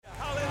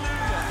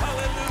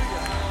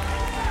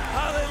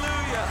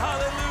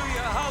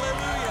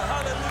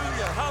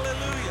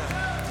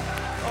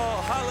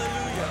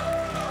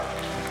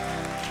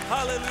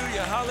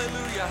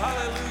hallelujah,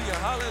 hallelujah,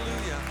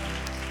 hallelujah.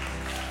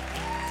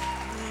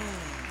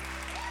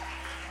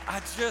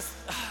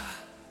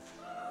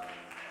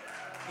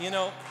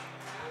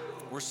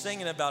 We're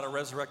singing about a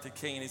resurrected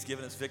king and he's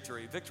given us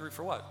victory. Victory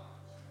for what?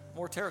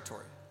 More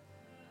territory.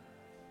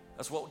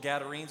 That's what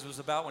Gadarenes was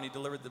about when he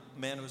delivered the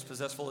man who was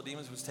possessed full of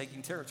demons, was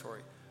taking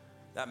territory.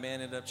 That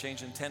man ended up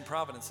changing 10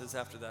 providences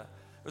after that.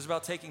 It was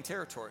about taking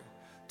territory.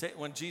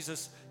 When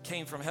Jesus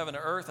came from heaven to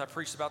earth, I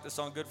preached about this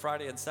on Good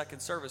Friday in second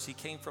service. He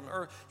came from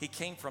earth. He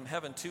came from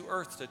heaven to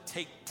earth to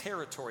take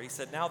territory. He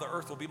said, now the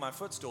earth will be my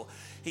footstool.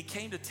 He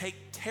came to take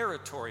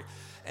territory.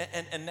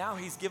 And now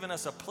he's given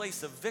us a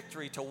place of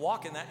victory to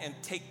walk in that and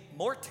take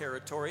more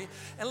territory.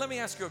 And let me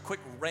ask you a quick,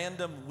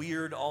 random,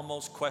 weird,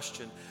 almost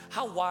question.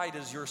 How wide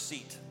is your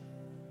seat?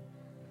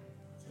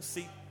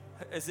 Seat,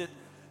 is it,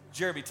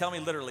 Jeremy, tell me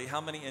literally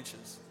how many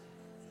inches?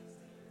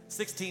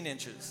 16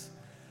 inches.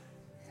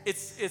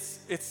 It's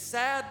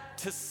sad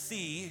to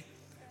see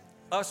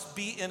us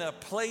be in a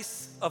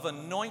place of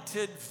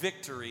anointed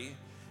victory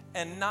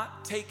and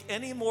not take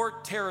any more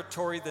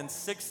territory than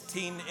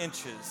 16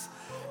 inches.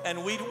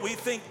 And we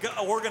think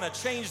we're going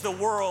to change the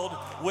world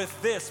with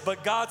this.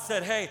 But God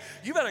said, hey,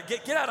 you better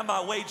get out of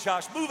my way,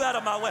 Josh. Move out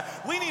of my way.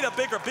 We need a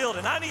bigger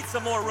building. I need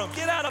some more room.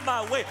 Get out of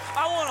my way.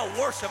 I want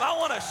to worship. I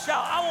want to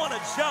shout. I want to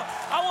jump.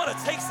 I want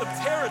to take some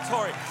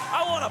territory.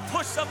 I want to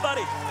push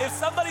somebody. If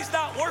somebody's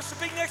not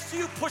worshiping next to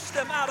you, push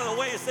them out of the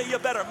way and say, you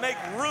better make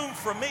room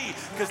for me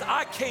because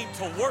I came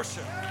to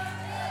worship.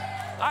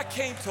 I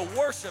came to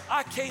worship.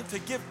 I came to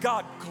give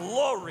God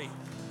glory.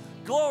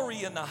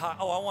 Glory in the high.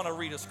 Oh, I want to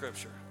read a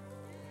scripture.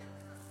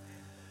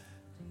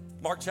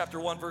 Mark chapter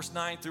 1, verse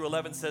 9 through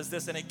 11 says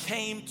this, and it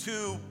came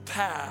to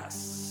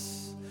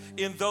pass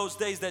in those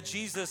days that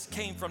Jesus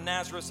came from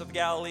Nazareth of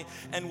Galilee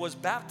and was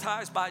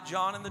baptized by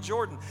John in the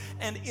Jordan.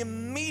 And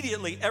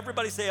immediately,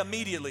 everybody say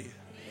immediately.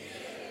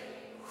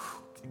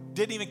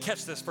 Didn't even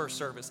catch this first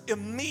service.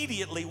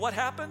 Immediately, what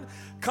happened?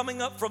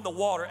 Coming up from the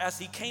water, as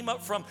he came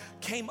up from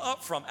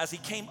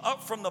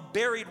the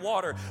buried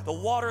water, the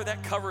water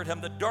that covered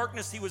him, the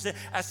darkness he was in,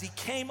 as he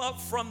came up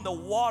from the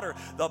water,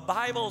 the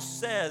Bible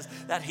says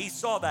that he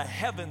saw the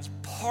heavens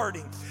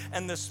parting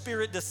and the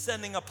Spirit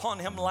descending upon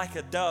him like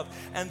a dove.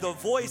 And the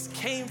voice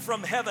came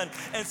from heaven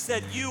and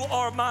said, you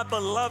are my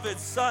beloved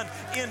Son,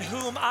 in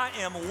whom I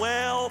am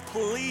well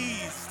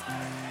pleased.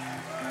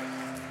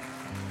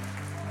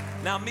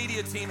 Now,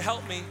 media team,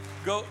 help me.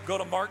 Go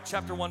to Mark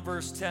chapter 1,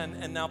 verse 10,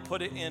 and now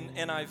put it in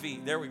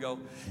NIV. There we go.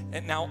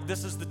 And now,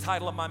 this is the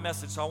title of my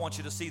message, so I want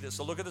you to see this.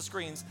 So look at the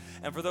screens,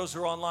 and for those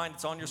who are online,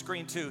 it's on your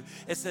screen too.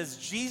 It says,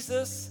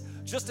 Jesus,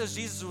 just as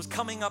Jesus was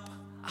coming up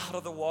out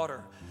of the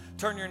water.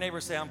 Turn to your neighbor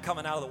and say, I'm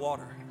coming out of the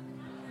water.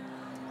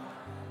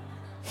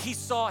 He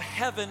saw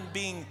heaven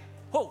being,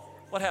 whoa,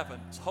 what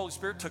happened? The Holy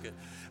Spirit took it.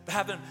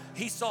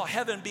 He saw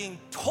heaven being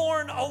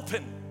torn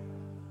open.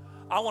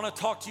 I want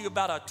to talk to you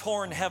about a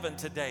torn heaven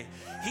today.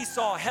 He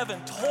saw heaven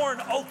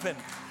torn open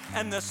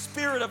and the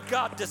Spirit of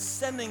God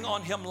descending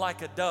on him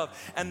like a dove.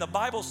 And the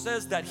Bible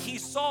says that he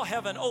saw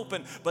heaven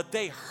open, but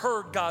they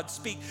heard God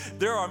speak.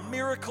 There are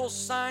miracles,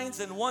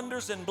 signs, and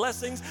wonders and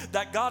blessings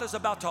that God is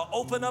about to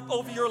open up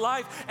over your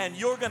life, and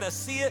you're going to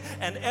see it,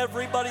 and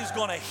everybody's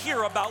going to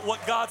hear about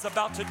what God's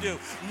about to do.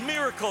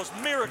 Miracles,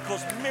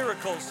 miracles,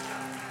 miracles.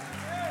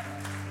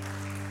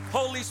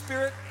 Holy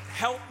Spirit,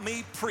 help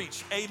me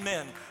preach.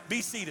 Amen.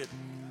 Be seated.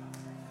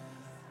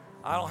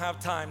 I don't have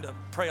time to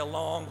pray a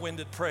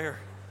long-winded prayer.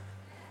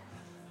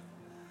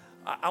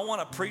 I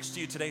want to preach to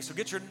you today, so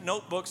get your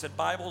notebooks and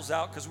Bibles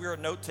out, because we're a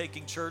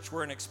note-taking church.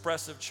 We're an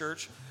expressive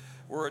church.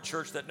 We're a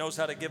church that knows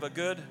how to give a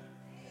good.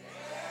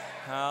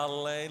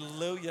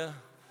 Hallelujah.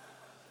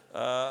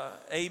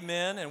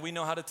 Amen. And we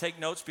know how to take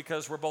notes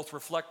because we're both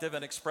reflective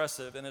and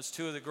expressive. And it's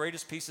two of the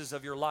greatest pieces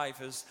of your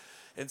life. Is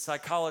in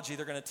psychology,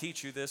 they're going to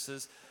teach you this.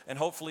 And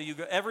hopefully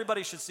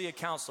everybody should see a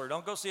counselor.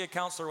 Don't go see a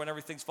counselor when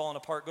everything's falling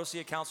apart. Go see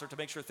a counselor to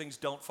make sure things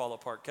don't fall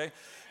apart, okay?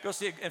 Go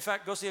see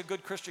a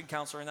good Christian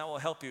counselor, and that will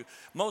help you.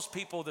 Most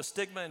people, the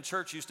stigma in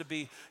church used to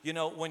be,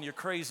 when you're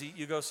crazy,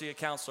 you go see a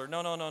counselor.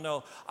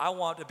 No. I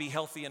want to be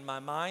healthy in my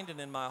mind and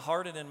in my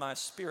heart and in my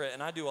spirit.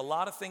 And I do a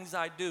lot of things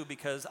I do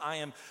because I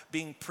am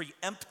being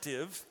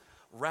preemptive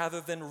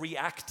rather than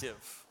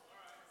reactive.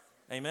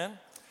 Amen?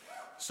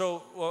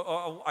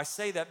 So I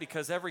say that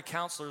because every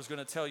counselor is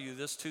going to tell you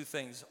this two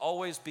things.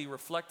 Always be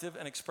reflective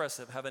and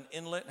expressive. Have an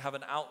inlet, have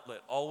an outlet.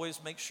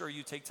 Always make sure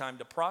you take time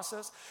to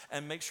process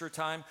and make sure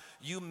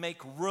you make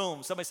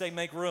room. Somebody say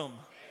make room.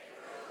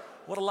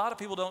 What a lot of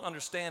people don't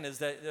understand is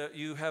that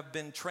you have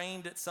been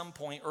trained at some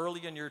point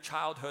early in your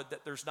childhood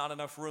that there's not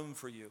enough room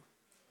for you.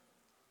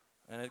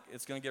 And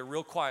it's going to get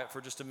real quiet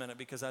for just a minute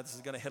because this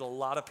is going to hit a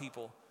lot of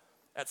people.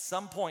 At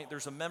some point,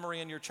 there's a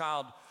memory in your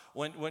child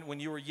when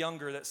you were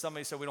younger that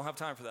somebody said, we don't have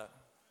time for that.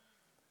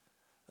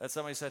 That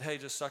somebody said, hey,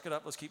 just suck it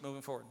up. Let's keep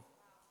moving forward.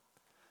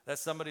 That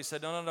somebody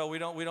said, no, we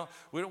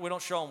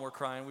don't show them we're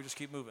crying. We just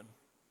keep moving.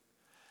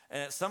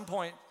 And at some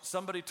point,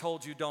 somebody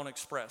told you don't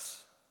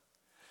express.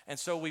 And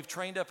so we've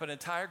trained up an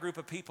entire group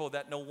of people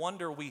that no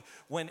wonder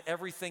when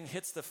everything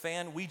hits the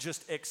fan, we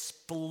just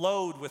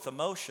explode with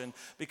emotion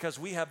because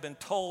we have been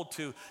told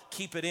to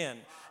keep it in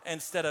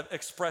instead of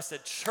express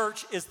it.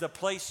 Church is the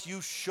place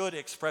you should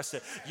express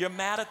it. You're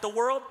mad at the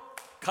world?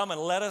 Come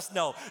and let us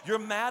know. You're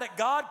mad at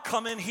God?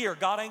 Come in here.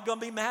 God ain't gonna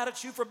be mad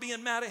at you for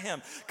being mad at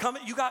him. Come,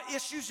 you got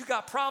issues, you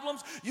got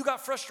problems, you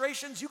got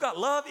frustrations, you got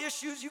love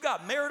issues, you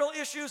got marital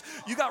issues,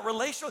 you got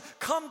relational.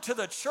 Come to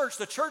the church.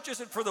 The church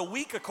isn't for the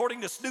weak,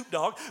 according to Snoop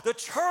Dogg. The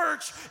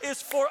church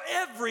is for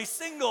every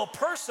single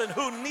person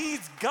who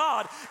needs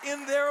God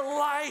in their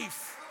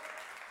life.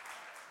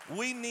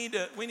 We need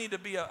to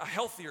be a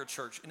healthier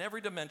church in every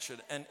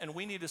dimension, and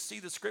we need to see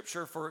the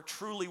scripture for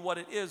truly what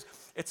it is.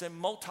 It's a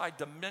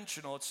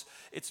multi-dimensional.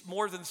 It's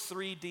more than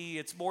 3D.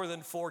 It's more than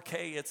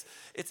 4K.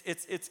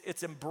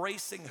 It's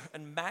embracing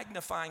and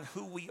magnifying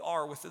who we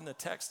are within the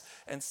text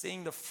and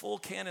seeing the full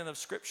canon of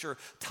scripture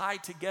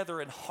tied together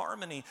in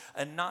harmony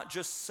and not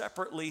just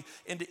separately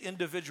into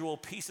individual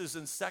pieces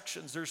and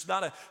sections. There's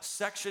not a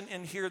section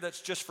in here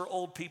that's just for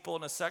old people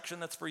and a section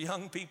that's for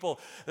young people.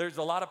 There's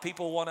a lot of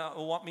people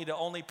want me to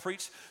only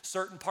preach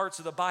certain parts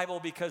of the Bible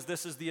because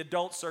this is the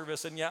adult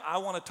service, and yet I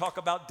want to talk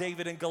about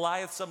David and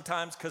Goliath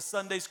sometimes because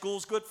Sunday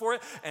school's good for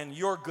it and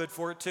you're good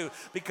for it too,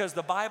 because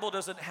the Bible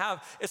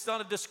it's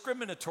not a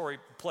discriminatory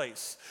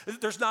place.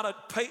 There's not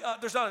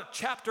a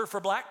chapter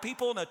for black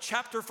people and a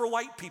chapter for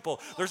white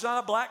people. There's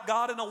not a black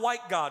God and a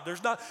white God.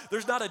 There's not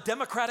a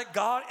Democratic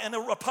God and a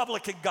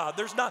Republican God.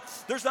 There's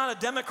not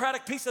a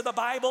Democratic piece of the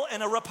Bible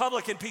and a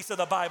Republican piece of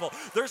the Bible.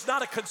 There's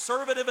not a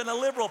conservative and a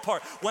liberal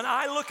part. When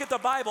I look at the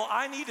Bible,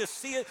 I need to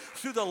see it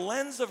through the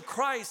lens of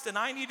Christ, and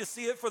I need to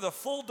see it for the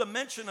full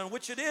dimension in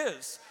which it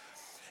is.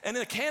 And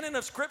in the canon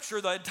of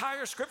Scripture, the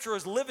entire Scripture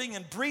is living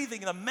and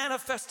breathing, the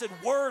manifested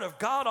Word of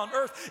God on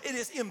earth. It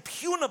is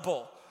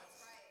impugnable.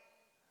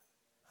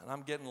 And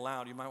I'm getting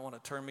loud. You might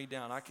want to turn me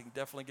down. I can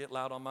definitely get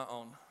loud on my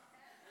own.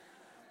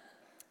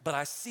 But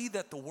I see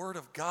that the Word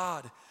of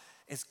God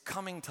is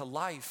coming to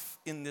life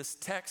in this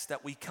text,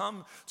 that we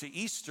come to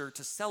Easter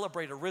to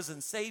celebrate a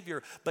risen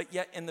Savior, but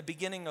yet in the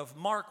beginning of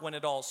Mark, when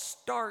it all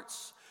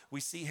starts, we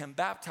see him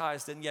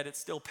baptized, and yet it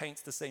still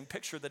paints the same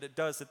picture that it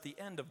does at the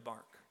end of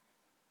Mark.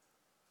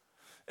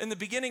 In the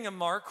beginning of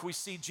Mark, we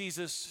see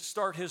Jesus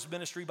start his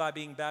ministry by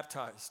being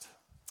baptized.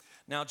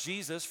 Now,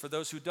 Jesus, for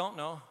those who don't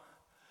know,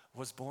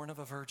 was born of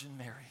a Virgin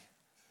Mary.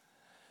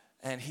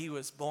 And he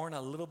was born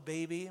a little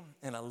baby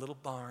in a little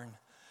barn.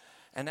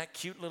 And that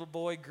cute little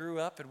boy grew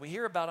up, and we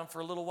hear about him for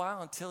a little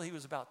while until he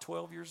was about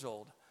 12 years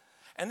old.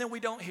 And then we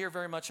don't hear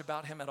very much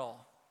about him at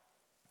all.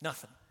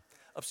 Nothing.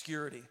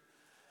 Obscurity.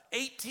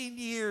 18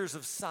 years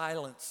of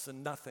silence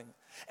and nothing.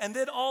 And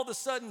then all of a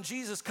sudden,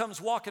 Jesus comes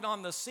walking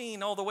on the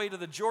scene all the way to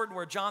the Jordan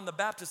where John the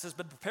Baptist has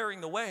been preparing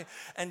the way.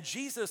 And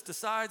Jesus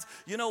decides,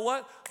 you know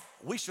what?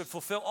 We should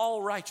fulfill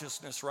all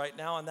righteousness right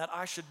now, and that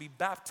I should be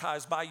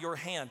baptized by your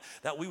hand,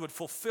 that we would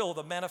fulfill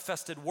the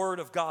manifested word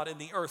of God in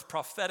the earth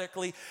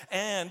prophetically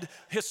and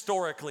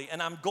historically.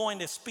 And I'm going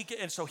to speak it.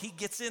 And so he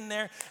gets in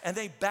there and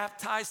they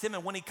baptized him.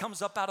 And when he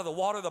comes up out of the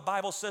water, the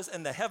Bible says,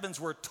 and the heavens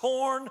were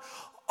torn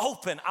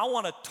open. I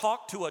want to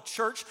talk to a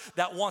church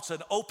that wants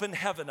an open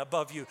heaven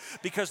above you,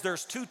 because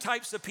there's two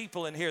types of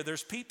people in here.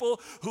 There's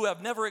people who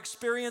have never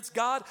experienced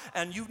God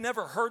and you've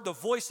never heard the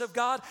voice of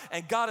God,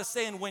 and God is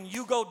saying when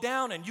you go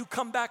down and you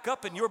come back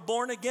up and you're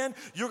born again,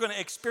 you're going to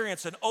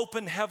experience an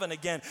open heaven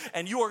again,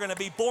 and you are going to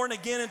be born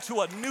again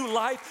into a new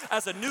life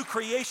as a new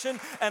creation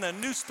and a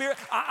new spirit.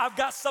 I've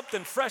got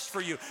something fresh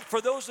for you.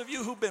 For those of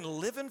you who've been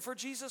living for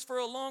Jesus for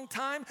a long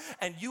time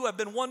and you have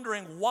been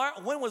wondering,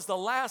 when was the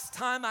last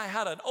time I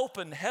had an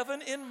open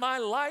heaven in my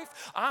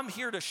life? I'm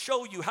here to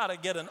show you how to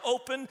get an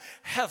open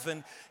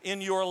heaven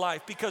in your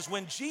life. Because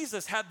when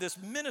Jesus had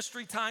this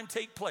ministry time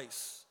take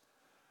place,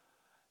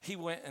 he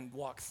went and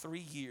walked 3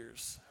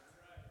 years.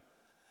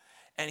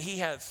 And he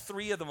had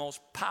 3 of the most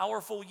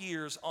powerful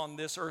years on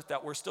this earth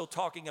that we're still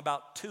talking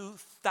about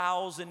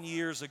 2,000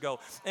 years ago.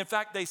 In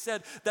fact, they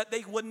said that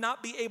they would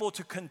not be able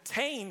to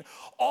contain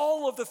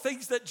all of the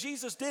things that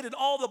Jesus did in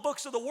all the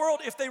books of the world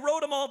if they wrote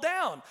them all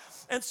down.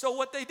 And so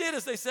what they did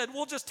is they said,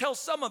 we'll just tell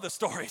some of the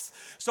stories.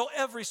 So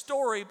every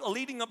story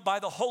leading up by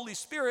the Holy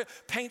Spirit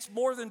paints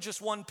more than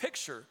just one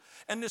picture.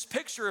 And this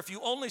picture, if you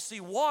only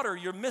see water,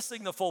 you're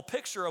missing the full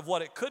picture of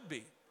what it could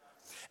be.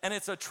 And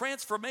it's a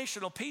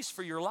transformational piece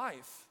for your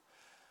life.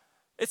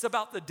 It's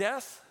about the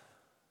death,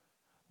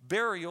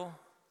 burial,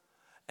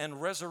 and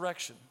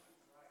resurrection.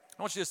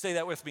 I want you to say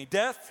that with me.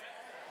 Death,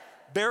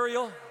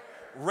 burial,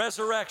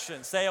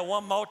 resurrection. Say it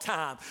one more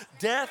time.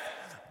 Death,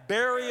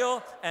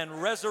 burial,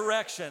 and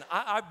resurrection.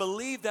 I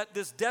believe that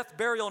this death,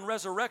 burial, and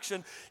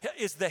resurrection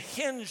is the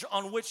hinge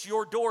on which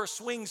your door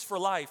swings for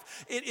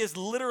life. It is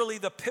literally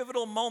the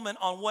pivotal moment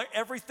on what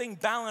everything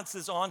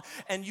balances on,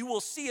 and you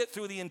will see it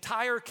through the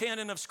entire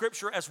canon of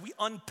Scripture as we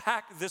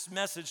unpack this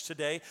message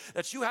today,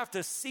 that you have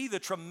to see the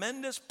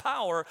tremendous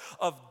power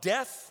of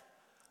death,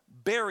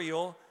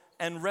 burial,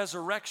 and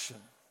resurrection.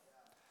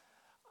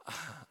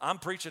 I'm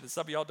preaching, and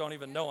some of y'all don't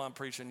even know I'm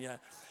preaching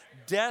yet.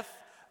 Death,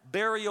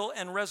 burial,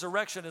 and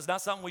resurrection is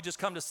not something we just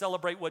come to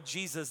celebrate what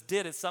Jesus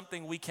did. It's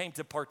something we came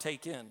to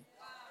partake in.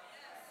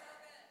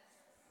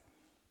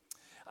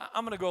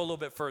 I'm going to go a little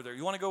bit further.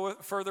 You want to go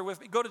further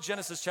with me? Go to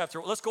Genesis chapter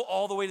 1. Let's go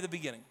all the way to the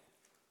beginning.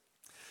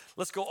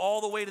 Let's go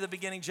all the way to the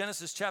beginning.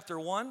 Genesis chapter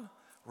 1,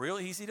 real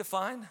easy to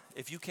find.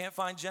 If you can't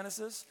find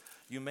Genesis,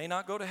 you may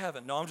not go to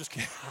heaven. No, I'm just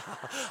kidding.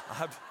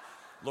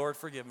 Lord,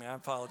 forgive me. I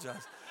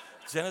apologize.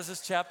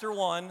 Genesis chapter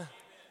 1,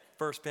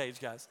 first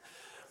page, guys.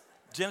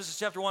 Genesis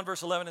chapter 1,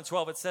 verse 11 and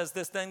 12, it says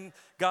this, then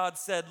God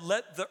said,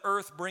 let the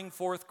earth bring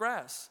forth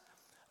grass,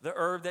 the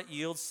herb that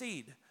yields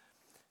seed,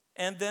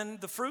 and then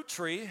the fruit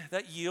tree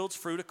that yields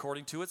fruit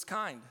according to its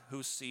kind,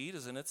 whose seed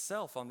is in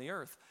itself on the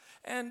earth.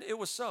 And it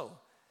was so.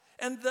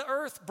 And the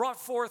earth brought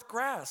forth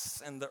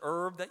grass, and the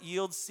herb that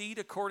yields seed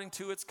according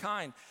to its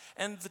kind,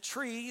 and the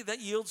tree that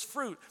yields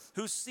fruit,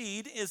 whose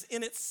seed is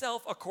in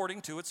itself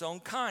according to its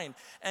own kind.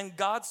 And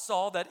God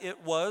saw that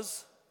it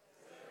was,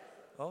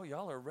 oh,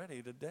 y'all are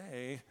ready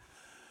today.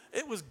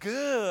 It was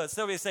good.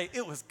 Somebody say,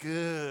 it was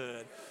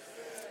good.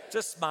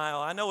 Just smile.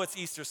 I know it's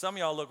Easter. Some of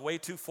y'all look way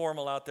too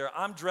formal out there.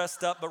 I'm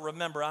dressed up, but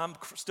remember, I'm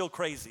still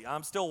crazy.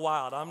 I'm still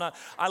wild.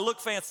 I look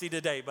fancy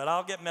today, but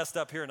I'll get messed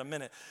up here in a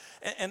minute.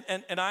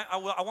 And I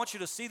want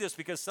you to see this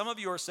because some of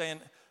you are saying,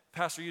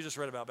 Pastor, you just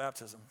read about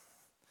baptism.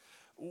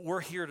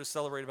 We're here to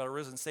celebrate about a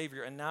risen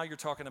Savior, and now you're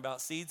talking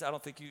about seeds. I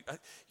think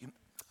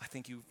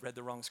you read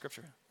the wrong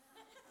scripture.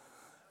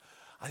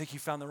 I think you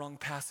found the wrong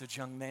passage,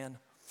 young man.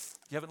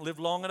 You haven't lived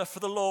long enough for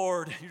the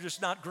Lord. You're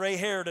just not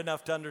gray-haired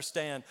enough to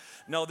understand.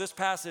 No, this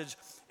passage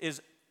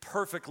is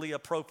perfectly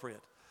appropriate.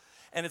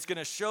 And it's going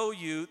to show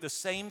you the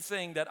same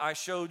thing that I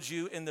showed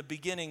you in the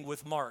beginning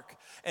with Mark.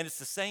 And it's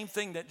the same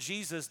thing that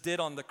Jesus did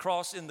on the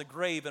cross, in the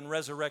grave, and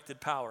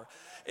resurrected power.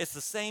 It's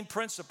the same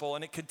principle,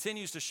 and it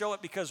continues to show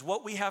it because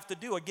what we have to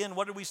do, again,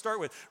 what did we start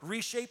with?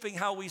 Reshaping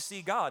how we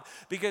see God.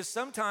 Because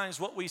sometimes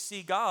what we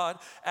see God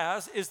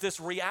as is this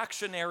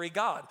reactionary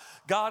God.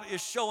 God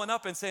is showing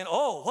up and saying,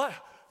 oh, what?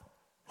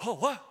 Oh,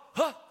 what?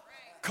 Huh?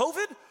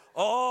 COVID?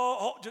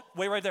 Oh, just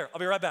wait right there. I'll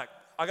be right back.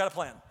 I got a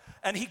plan.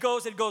 And he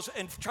goes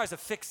and tries to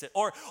fix it.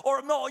 Or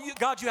no,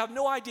 God, you have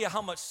no idea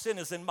how much sin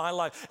is in my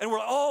life. And we're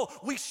like, oh,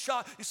 we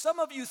shock. Some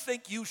of you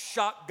think you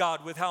shock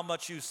God with how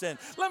much you sin.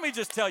 Let me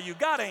just tell you,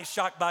 God ain't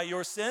shocked by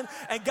your sin.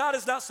 And God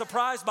is not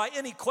surprised by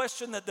any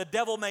question that the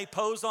devil may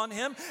pose on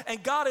him.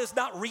 And God is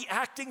not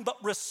reacting, but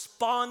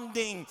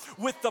responding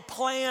with the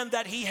plan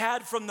that he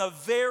had from the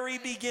very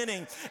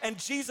beginning. And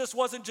Jesus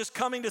wasn't just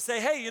coming to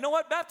say, hey, you know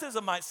what?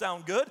 Baptism might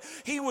sound good.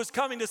 He was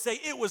coming to say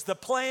it was the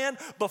plan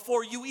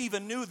before you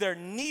even knew there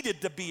needed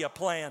to be a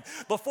plan.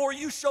 Before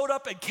you showed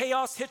up and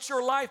chaos hit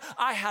your life,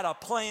 I had a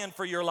plan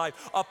for your life,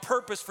 a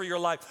purpose for your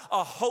life,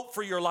 a hope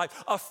for your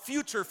life, a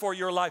future for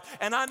your life.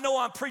 And I know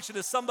I'm preaching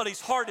to somebody's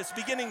heart. It's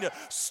beginning to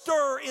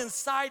stir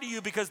inside of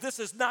you because this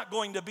is not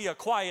going to be a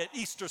quiet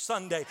Easter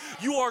Sunday.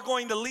 You are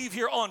going to leave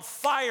here on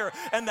fire,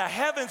 and the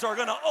heavens are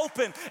going to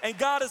open, and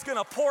God is going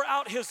to pour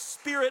out his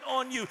Spirit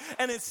on you.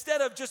 And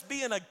instead of just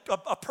being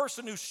a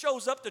person who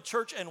shows up to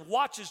church and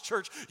watches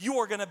church, you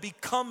are going to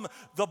become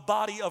the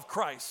body of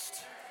Christ.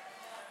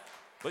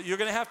 But you're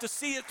going to have to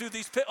see it through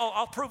these pits. Oh,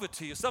 I'll prove it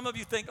to you. Some of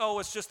you think, oh,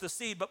 it's just the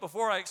seed. But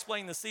before I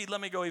explain the seed, let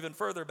me go even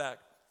further back.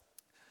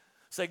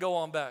 Say, go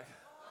on back.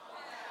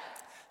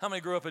 How many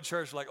grew up in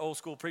church like old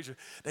school preacher?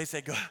 They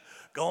say,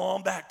 go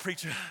on back,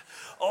 preacher.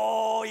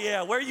 Oh,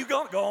 yeah, where are you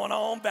going? Going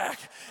on back.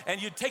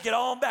 And you take it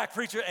on back,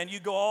 preacher, and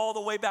you go all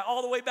the way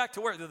back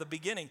to where? To the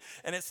beginning.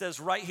 And it says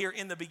right here,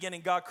 in the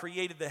beginning, God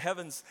created the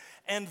heavens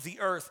and the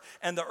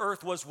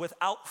earth was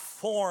without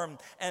form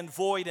and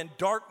void, and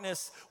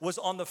darkness was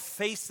on the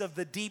face of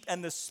the deep,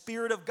 and the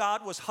Spirit of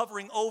God was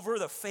hovering over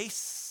the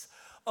face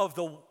of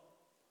the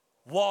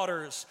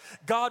waters.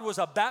 God was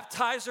a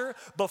baptizer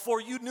before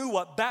you knew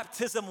what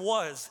baptism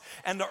was,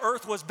 and the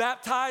earth was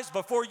baptized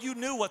before you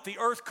knew what the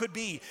earth could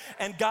be.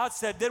 And God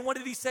said, then what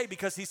did he say?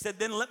 Because he said,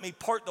 then let me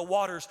part the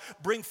waters,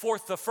 bring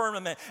forth the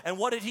firmament. And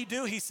what did he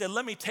do? He said,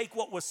 let me take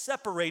what was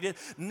separated,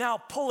 now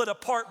pull it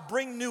apart,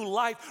 bring new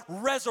life,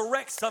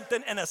 resurrect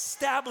something, and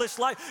establish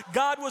life.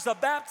 God was a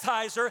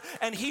baptizer,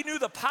 and he knew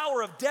the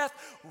power of death.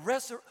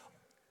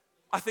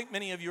 I think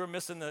many of you are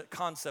missing the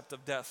concept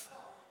of death.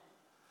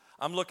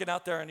 I'm looking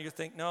out there and you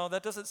think, no,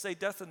 that doesn't say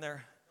death in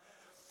there.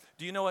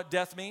 Do you know what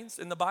death means?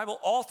 In the Bible,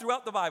 all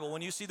throughout the Bible,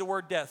 when you see the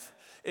word death,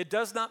 it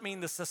does not mean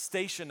the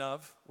cessation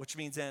of, which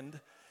means end.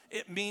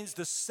 It means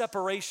the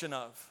separation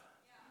of.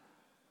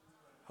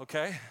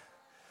 Okay?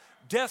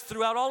 Death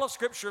throughout all of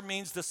Scripture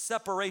means the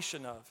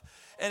separation of.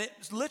 And it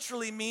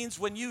literally means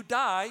when you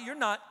die, you're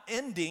not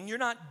ending, you're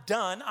not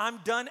done. I'm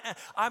done.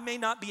 I may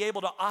not be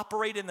able to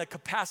operate in the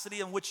capacity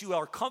in which you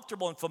are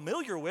comfortable and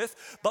familiar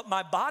with, but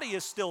my body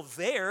is still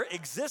there,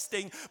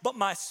 existing, but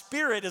my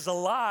spirit is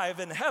alive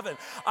in heaven.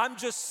 I'm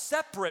just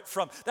separate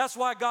from. That's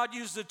why God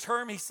used the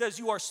term, he says,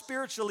 you are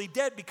spiritually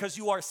dead because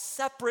you are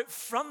separate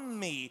from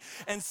me.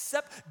 And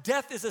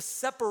death is a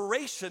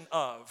separation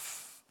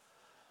of.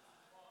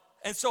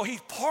 And so he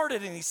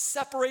parted and he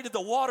separated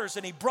the waters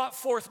and he brought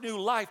forth new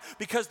life,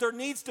 because there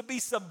needs to be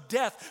some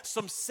death,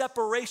 some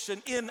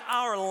separation in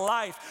our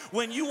life.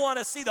 When you want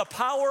to see the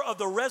power of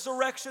the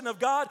resurrection of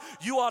God,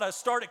 you ought to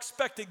start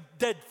expecting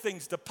dead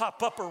things to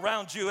pop up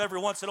around you every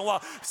once in a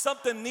while.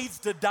 Something needs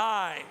to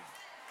die.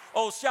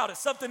 Oh, shout it.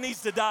 Something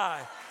needs to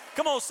die.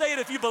 Come on, say it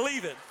if you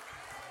believe it.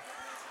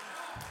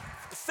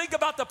 Think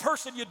about the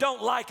person you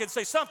don't like and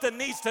say, something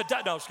needs to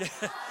die. No, I'm just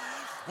kidding.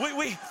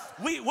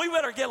 We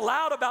better get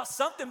loud about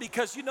something,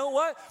 because you know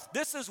what?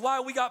 This is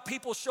why we got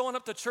people showing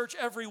up to church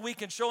every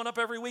week and showing up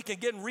every week and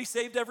getting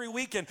resaved every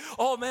week. And,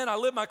 oh man, I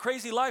lived my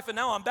crazy life and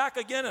now I'm back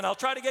again and I'll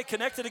try to get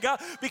connected to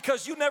God,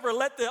 because you never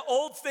let the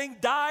old thing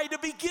die to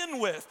begin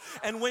with.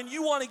 And when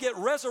you want to get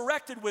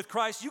resurrected with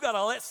Christ, you got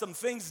to let some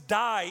things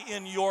die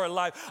in your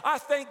life. I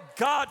thank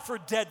God for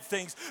dead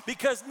things,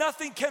 because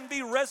nothing can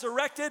be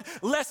resurrected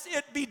lest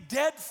it be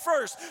dead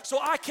first. So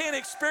I can't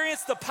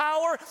experience the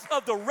power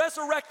of the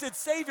resurrected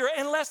Savior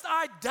unless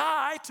I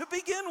die to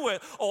begin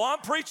with. Oh, I'm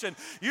preaching.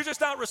 You're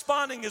just not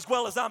responding as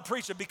well as I'm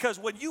preaching, because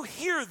when you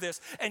hear this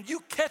and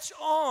you catch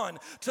on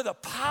to the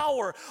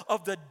power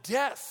of the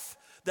death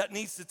that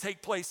needs to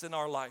take place in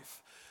our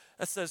life,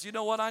 that says, you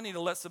know what? I need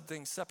to let some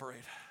things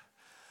separate.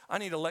 I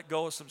need to let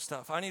go of some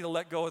stuff. I need to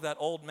let go of that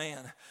old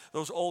man,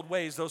 those old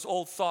ways, those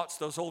old thoughts,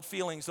 those old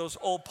feelings, those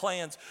old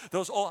plans,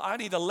 I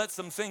need to let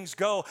some things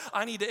go.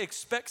 I need to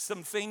expect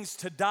some things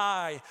to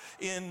die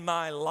in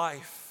my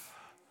life.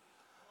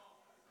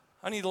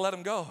 I need to let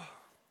them go.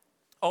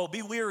 Oh,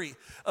 be weary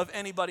of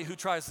anybody who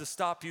tries to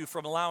stop you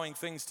from allowing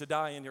things to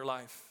die in your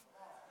life.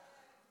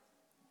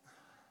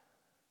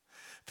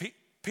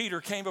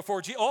 Peter came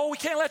before Jesus. Oh, we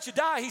can't let you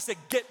die. He said,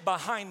 get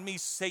behind me,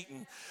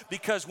 Satan.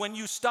 Because when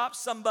you stop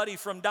somebody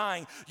from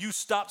dying, you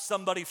stop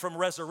somebody from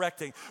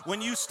resurrecting.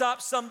 When you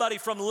stop somebody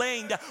from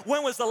laying down.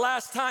 When was the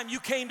last time you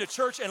came to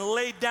church and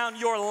laid down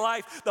your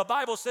life? The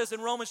Bible says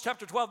in Romans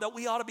chapter 12 that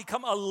we ought to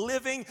become a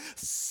living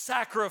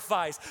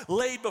sacrifice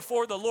laid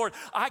before the Lord.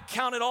 I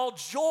count it all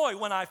joy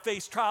when I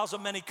face trials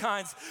of many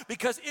kinds,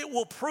 because it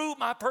will prove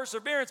my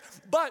perseverance.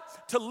 But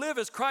to live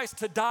as Christ,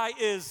 to die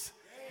is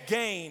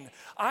gain.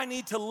 I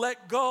need to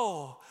let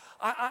go.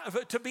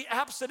 To be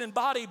absent in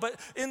body, but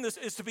in this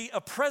is to be a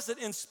present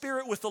in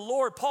spirit with the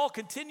Lord. Paul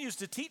continues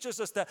to teach us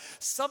that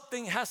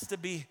something has to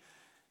be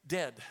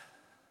dead.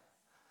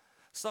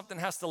 Something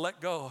has to let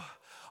go.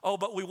 Oh,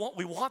 but we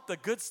want the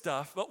good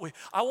stuff, but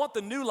I want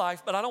the new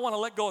life, but I don't want to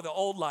let go of the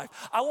old life.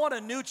 I want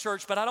a new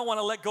church, but I don't want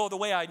to let go of the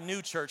way I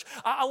knew church.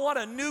 I want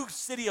a new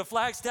city of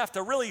Flagstaff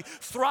to really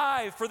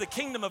thrive for the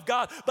kingdom of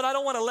God, but I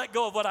don't want to let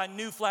go of what I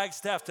knew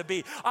Flagstaff to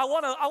be. I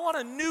want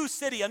a new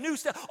city, a new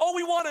state. Oh,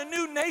 we want a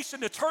new nation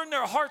to turn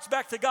their hearts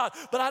back to God,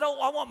 but I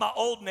want my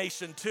old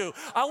nation too.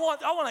 I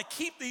want to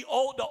keep the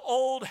old. The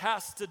old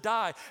has to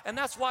die. And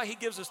that's why he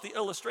gives us the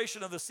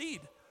illustration of the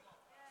seed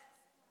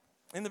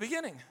in the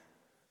beginning.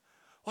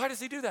 Why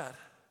does he do that?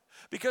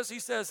 Because he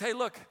says, hey,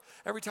 look,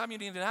 every time you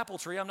need an apple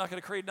tree, I'm not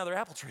going to create another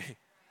apple tree.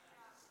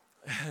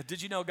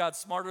 Did you know God's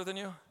smarter than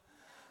you?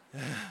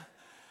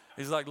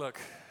 He's like, look,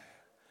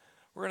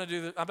 we're going to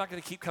do this. I'm not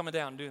going to keep coming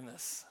down doing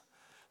this.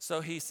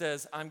 So he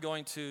says, I'm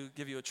going to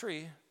give you a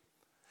tree.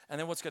 And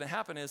then what's going to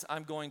happen is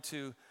I'm going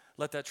to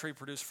let that tree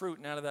produce fruit.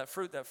 And out of that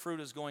fruit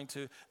is going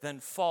to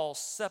then fall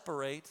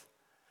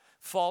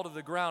to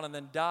the ground and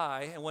then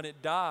die. And when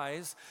it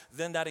dies,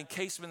 then that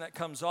encasement that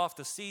comes off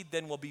the seed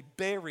then will be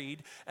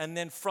buried, and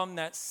then from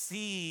that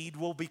seed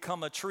will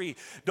become a tree.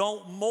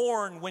 Don't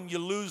mourn when you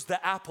lose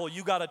the apple.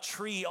 You got a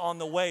tree on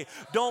the way.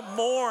 Don't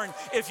mourn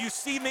if you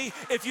see me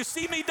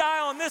die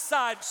on this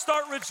side.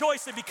 Start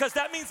rejoicing, because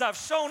that means I've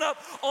shown up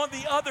on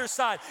the other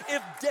side.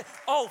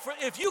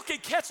 If you can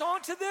catch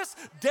on to this,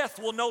 death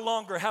will no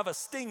longer have a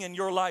sting in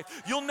your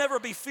life. You'll never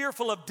be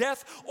fearful of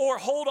death or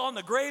hold on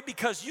the grave,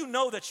 because you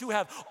know that you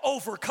have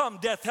overcome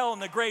death, hell,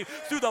 and the grave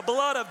through the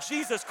blood of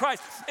Jesus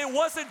Christ. It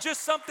wasn't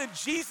just something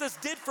Jesus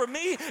did for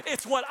me.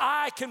 It's what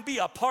I can be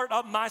a part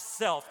of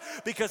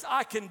myself, because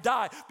I can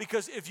die.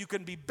 Because if you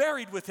can be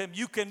buried with him,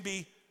 you can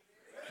be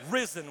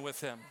risen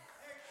with him.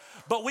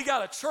 But we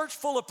got a church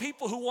full of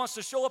people who wants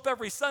to show up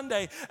every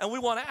Sunday, and we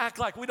want to act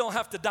like we don't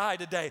have to die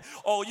today.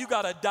 Oh, you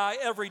got to die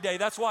every day.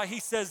 That's why he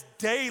says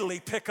daily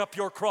pick up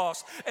your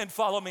cross and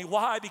follow me.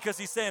 Why? Because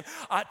he's saying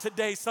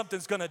today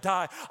something's going to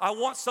die. I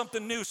want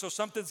something new, so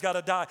something's got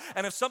to die.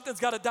 And if something's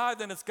got to die,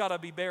 then it's got to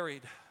be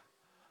buried.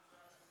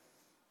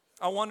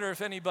 I wonder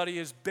if anybody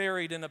is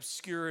buried in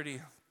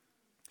obscurity,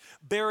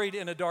 buried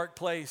in a dark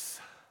place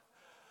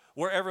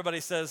where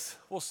everybody says,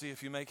 we'll see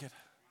if you make it.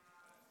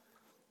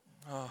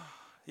 Oh.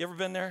 You ever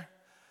been there?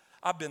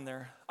 I've been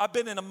there. I've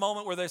been in a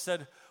moment where they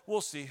said,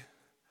 we'll see.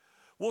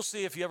 We'll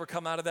see if you ever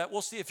come out of that.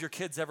 We'll see if your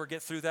kids ever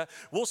get through that.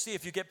 We'll see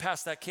if you get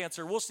past that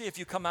cancer. We'll see if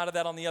you come out of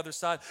that on the other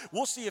side.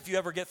 We'll see if you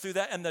ever get through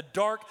that. And the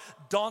dark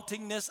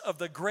dauntingness of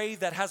the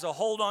grave that has a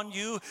hold on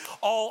you,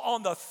 all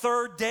on the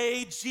third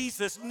day,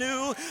 Jesus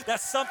knew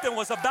that something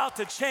was about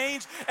to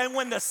change. And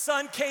when the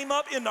sun came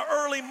up in the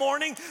early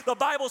morning, the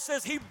Bible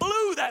says he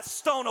blew that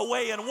stone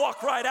away and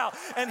walked right out.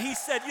 And he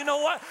said, you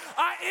know what?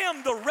 I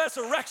am the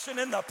resurrection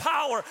and the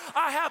power.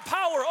 I have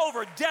power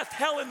over death,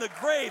 hell, and the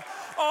grave.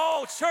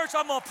 Oh, church,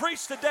 I'm going to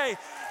preach today,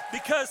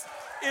 because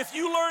if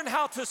you learn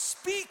how to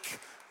speak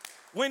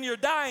when you're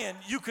dying,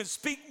 you can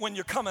speak when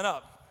you're coming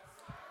up.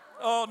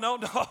 Oh, no.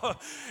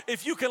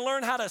 If you can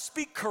learn how to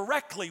speak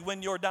correctly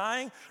when you're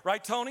dying,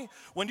 right, Tony?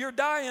 When you're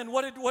dying,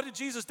 what did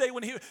Jesus say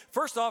when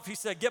first off, he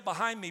said, get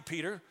behind me,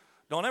 Peter.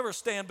 Don't ever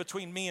stand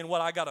between me and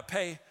what I got to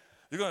pay.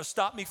 You're going to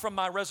stop me from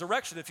my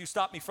resurrection if you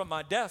stop me from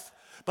my death.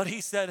 But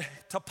he said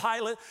to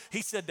Pilate,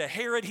 he said to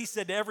Herod, he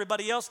said to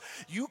everybody else,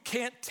 you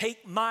can't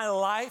take my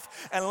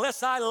life.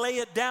 Unless I lay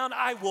it down,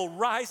 I will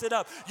rise it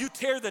up. You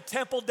tear the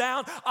temple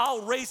down,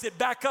 I'll raise it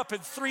back up in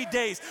 3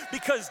 days.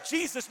 Because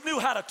Jesus knew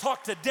how to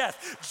talk to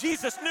death.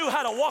 Jesus knew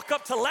how to walk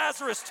up to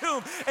Lazarus'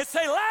 tomb and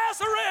say,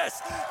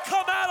 Lazarus,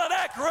 come out of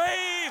that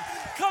grave.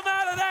 Come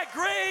out of that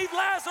grave,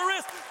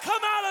 Lazarus.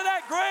 Come out of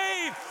that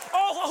grave.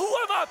 Oh,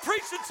 who am I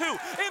preaching to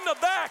in the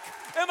back?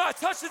 Am I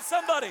touching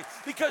somebody?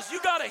 Because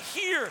you got to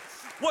hear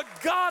what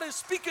God is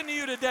speaking to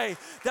you today,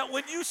 that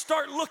when you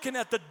start looking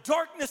at the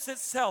darkness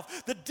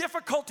itself, the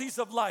difficulties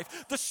of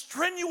life, the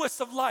strenuous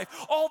of life,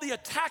 all the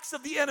attacks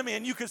of the enemy,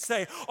 and you can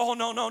say, oh,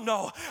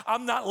 no,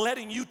 I'm not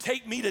letting you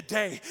take me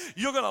today.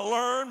 You're going to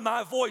learn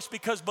my voice,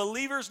 because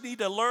believers need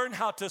to learn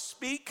how to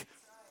speak.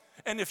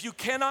 And if you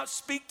cannot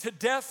speak to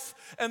death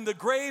and the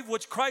grave,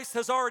 which Christ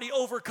has already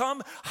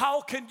overcome,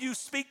 how can you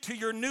speak to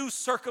your new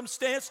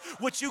circumstance,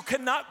 which you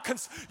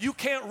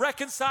can't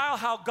reconcile?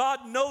 How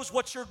God knows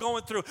what you're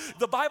going through.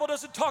 The Bible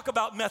doesn't talk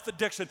about meth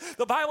addiction.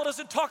 The Bible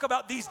doesn't talk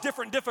about these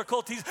different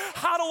difficulties.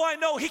 How do I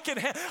know he can?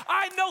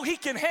 I know he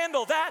can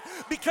handle that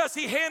because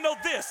he handled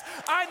this.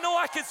 I know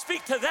I can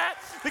speak to that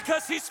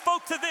because he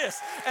spoke to this.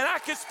 And I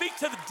can speak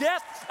to the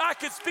death. I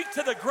can speak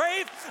to the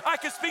grave. I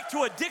can speak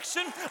to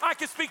addiction. I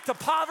can speak to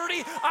poverty.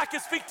 I can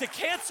speak to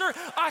cancer.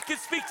 I can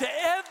speak to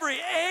every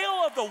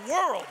ail of the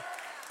world.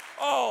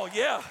 Oh,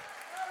 yeah.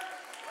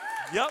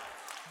 Yep.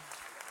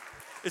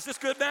 Is this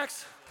good,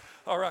 Max?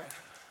 All right.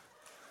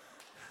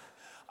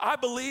 I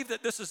believe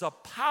that this is a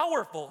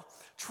powerful,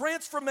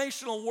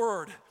 transformational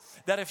word,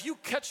 that if you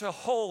catch a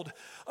hold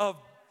of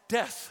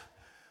death,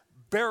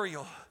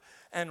 burial,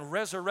 and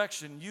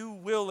resurrection, you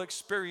will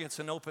experience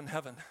an open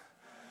heaven.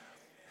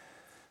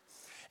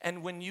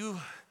 And when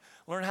you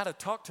learn how to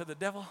talk to the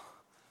devil,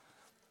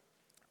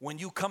 when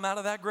you come out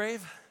of that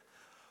grave,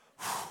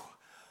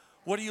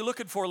 what are you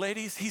looking for,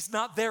 ladies? He's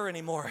not there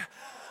anymore.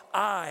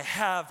 I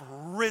have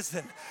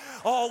risen.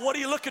 Oh, what are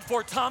you looking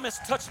for, Thomas?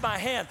 Touch my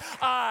hand.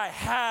 I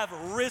have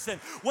risen.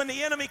 When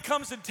the enemy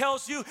comes and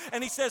tells you,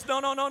 and he says,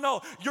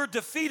 no, you're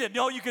defeated.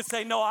 No, you can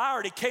say, no, I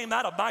already came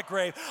out of my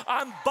grave.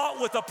 I'm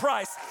bought with a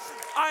price.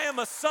 I am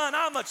a son.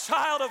 I'm a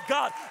child of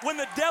God. When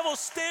the devil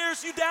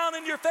stares you down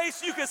in your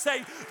face, you can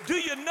say, do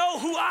you know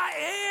who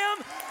I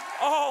am?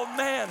 Oh,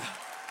 man.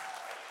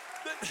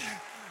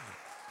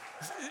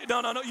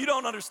 No, you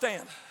don't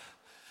understand.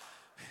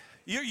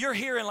 You're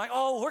hearing like,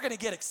 oh, we're going to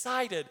get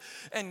excited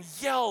and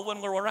yell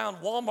when we're around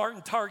Walmart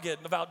and Target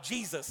about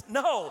Jesus.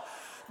 No,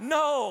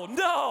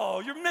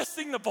 you're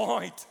missing the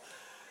point.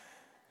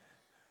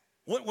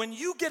 When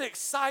you get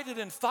excited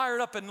and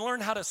fired up and learn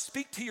how to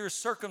speak to your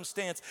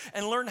circumstance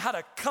and learn how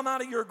to come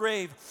out of your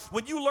grave,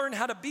 when you learn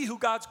how to be who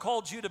God's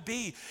called you to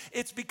be,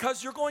 it's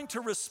because you're going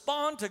to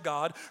respond to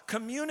God,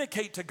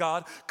 communicate to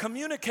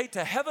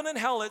heaven and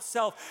hell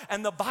itself.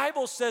 And the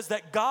Bible says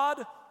that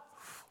God,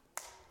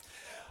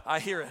 I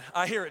hear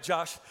it,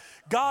 Josh.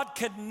 God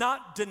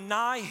cannot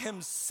deny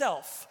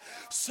himself.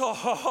 So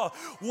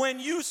when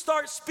you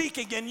start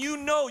speaking and you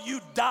know you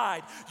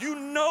died, you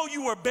know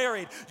you were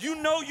buried, you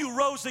know you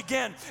rose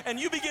again, and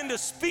you begin to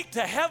speak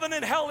to heaven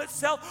and hell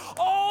itself,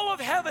 all of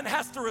heaven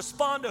has to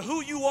respond to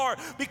who you are,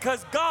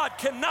 because God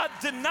cannot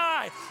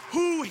deny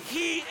who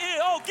he is.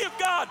 Oh, give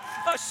God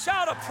a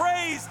shout of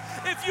praise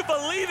if you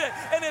believe it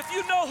and if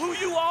you know who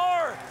you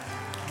are.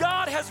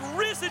 God has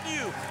risen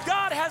you.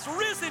 God has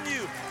risen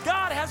you.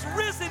 God has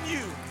risen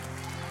you.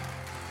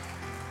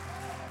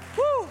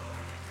 Woo!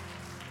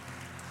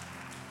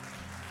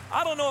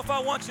 I don't know if I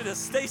want you to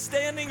stay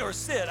standing or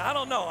sit. I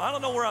don't know. I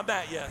don't know where I'm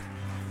at yet.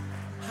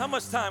 How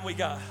much time we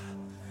got?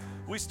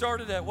 We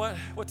started at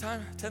what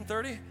time?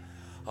 10:30?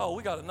 Oh,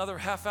 we got another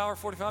half hour,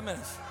 45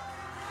 minutes.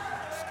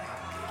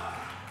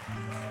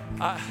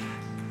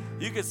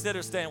 You can sit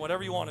or stand,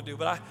 whatever you want to do,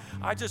 but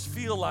I just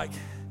feel like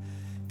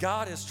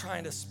God is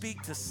trying to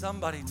speak to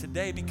somebody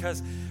today,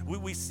 because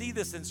we see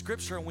this in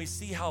Scripture and we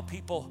see how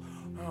people,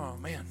 oh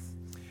man,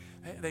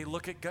 they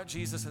look at God,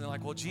 Jesus, and they're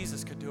like, well,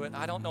 Jesus could do it.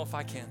 I don't know if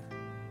I can.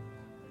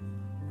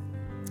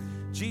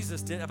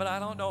 Jesus did, but I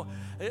don't know.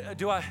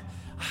 Do I?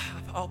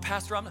 Oh,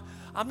 Pastor,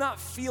 I'm not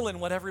feeling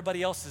what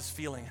everybody else is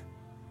feeling.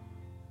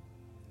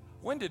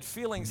 When did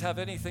feelings have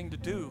anything to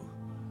do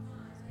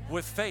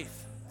with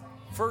faith?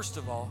 First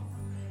of all.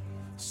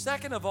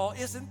 Second of all,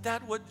 isn't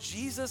that what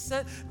Jesus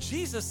said?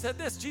 Jesus said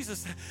this.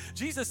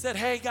 Jesus said,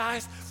 hey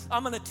guys,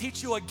 I'm going to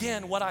teach you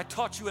again what I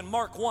taught you in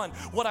Mark 1,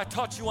 what I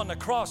taught you on the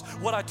cross,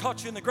 what I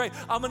taught you in the grave.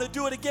 I'm going to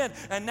do it again.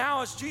 And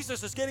now as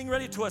Jesus is getting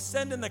ready to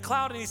ascend in the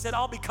cloud, and he said,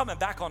 I'll be coming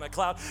back on a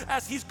cloud.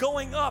 As he's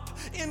going up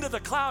into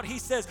the cloud, he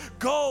says,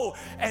 go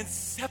and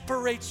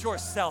separate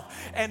yourself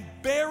and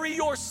bury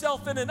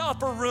yourself in an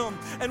upper room.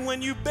 And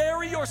when you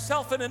bury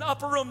yourself in an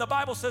upper room, the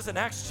Bible says in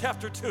Acts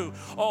chapter 2,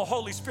 oh,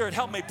 Holy Spirit,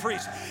 help me preach.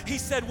 He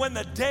said, when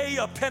the day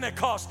of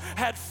Pentecost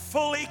had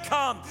fully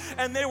come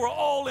and they were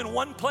all in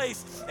one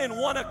place, in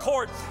one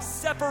accord,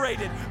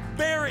 separated,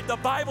 buried, the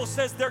Bible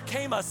says there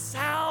came a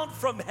sound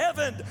from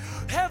heaven.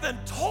 Heaven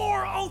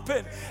tore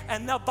open,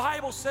 and the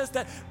Bible says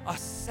that a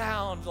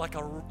sound like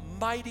a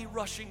mighty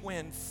rushing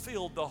wind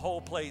filled the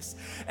whole place.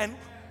 And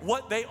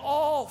what they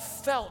all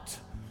felt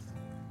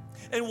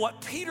and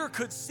what Peter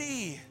could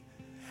see,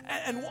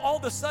 and all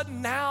of a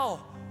sudden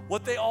now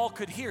what they all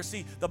could hear.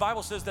 See, the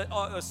Bible says that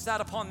sat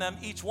upon them,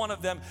 each one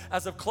of them,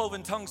 as of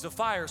cloven tongues of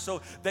fire.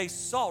 So they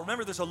saw.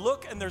 Remember, there's a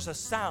look and there's a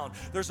sound.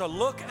 There's a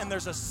look and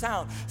there's a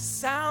sound.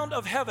 Sound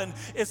of heaven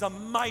is a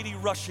mighty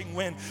rushing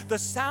wind. The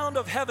sound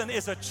of heaven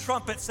is a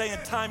trumpet saying,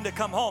 time to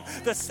come home.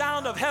 The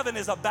sound of heaven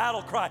is a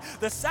battle cry.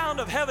 The sound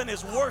of heaven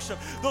is worship.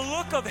 The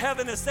look of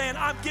heaven is saying,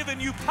 I'm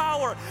giving you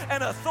power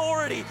and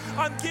authority.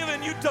 I'm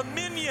giving you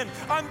dominion.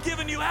 I'm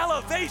giving you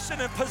elevation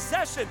and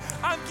possession.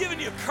 I'm giving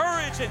you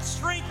courage and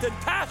strength and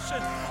passion.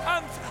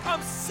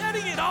 I'm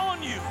setting it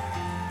on you.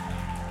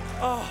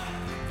 Oh,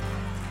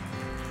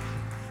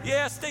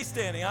 yeah, stay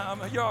standing.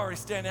 You're already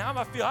standing.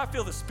 I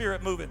feel the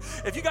Spirit moving.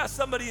 If you got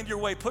somebody in your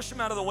way, push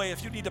them out of the way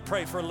if you need to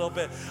pray for a little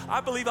bit.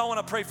 I believe I want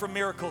to pray for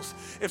miracles.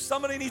 If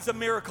somebody needs a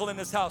miracle in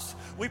this house,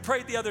 we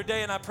prayed the other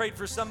day and I prayed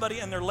for somebody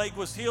and their leg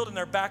was healed and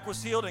their back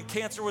was healed and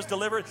cancer was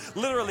delivered.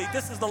 Literally,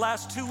 this is the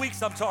last 2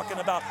 weeks I'm talking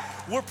about.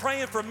 We're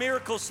praying for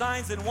miracles,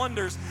 signs, and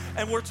wonders,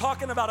 and we're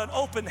talking about an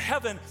open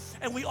heaven.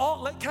 And we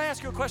all, can I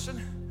ask you a question?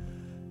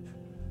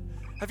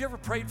 Have you ever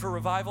prayed for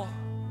revival?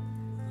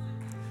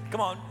 Come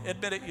on,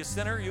 admit it, you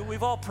sinner.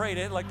 We've all prayed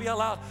it. Like, be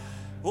allowed.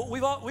 Well,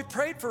 we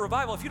prayed for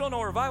revival. If you don't know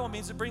what revival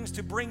means, it brings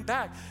to bring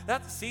back.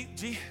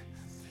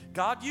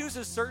 God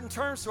uses certain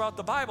terms throughout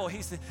the Bible.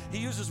 He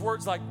uses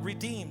words like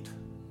redeemed,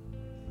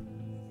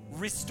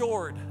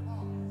 restored,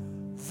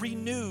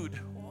 renewed.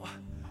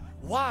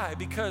 Why?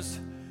 Because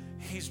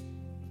He's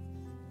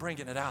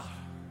bringing it out.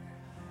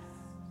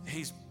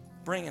 He's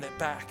bringing it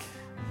back.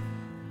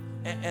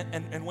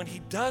 And when He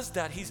does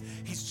that,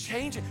 he's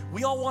changing.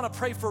 We all want to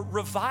pray for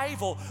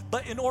revival,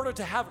 but in order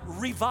to have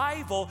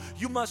revival,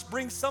 you must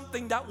bring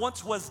something that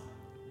once was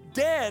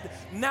dead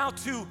now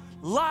to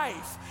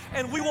life.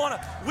 And we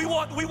want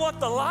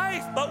the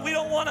life, but we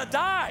don't want to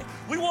die.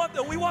 We want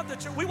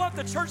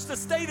the church to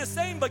stay the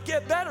same but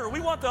get better. We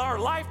want our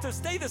life to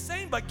stay the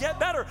same but get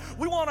better.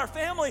 We want our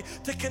family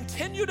to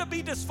continue to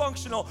be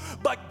dysfunctional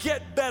but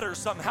get better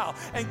somehow.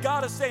 And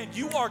God is saying,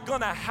 you are going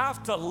to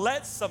have to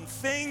let some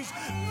things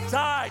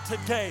die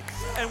today.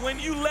 And when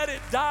you let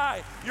it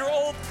die, your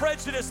old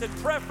prejudice and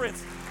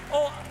preference,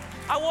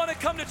 I want to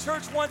come to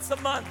church once a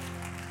month.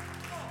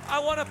 I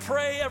want to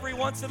pray every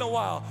once in a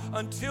while.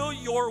 Until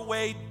your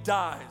way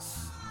dies,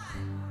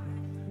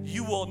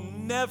 you will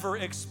never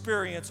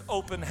experience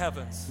open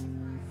heavens.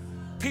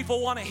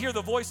 People want to hear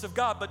the voice of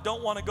God, but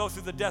don't want to go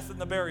through the death and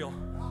the burial.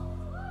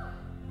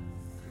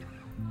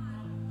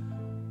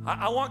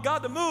 I want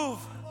God to move.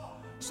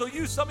 So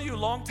some of you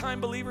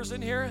longtime believers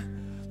in here,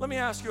 let me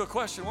ask you a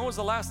question. When was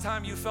the last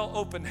time you felt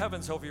open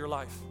heavens over your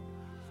life?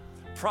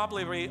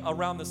 Probably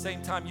around the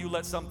same time you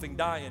let something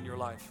die in your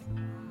life.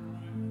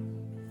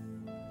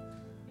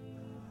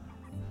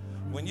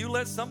 When you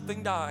let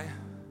something die,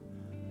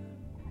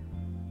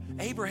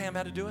 Abraham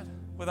had to do it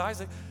with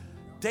Isaac.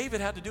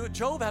 David had to do it.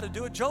 Job had to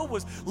do it. Job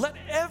was let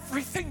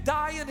everything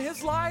die in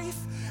his life.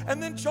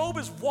 And then Job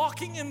is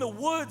walking in the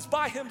woods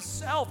by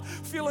himself,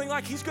 feeling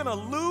like he's going to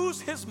lose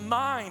his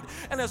mind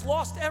and has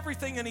lost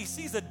everything. And he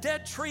sees a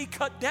dead tree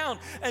cut down,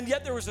 and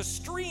yet there was a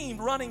stream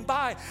running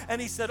by. And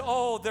he said,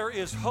 oh, there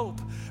is hope,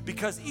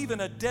 because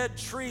even a dead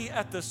tree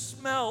at the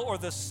smell or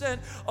the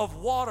scent of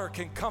water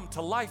can come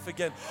to life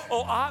again.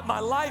 Oh, my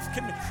life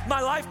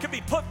can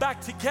be put back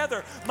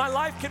together. My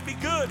life can be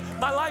good.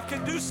 My life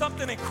can do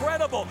something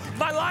incredible.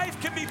 My life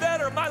can be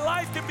better. My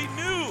life can be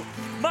new.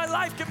 My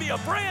life can be a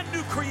brand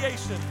new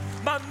creation.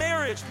 My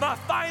marriage, my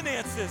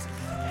finances,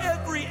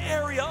 every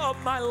area of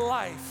my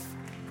life.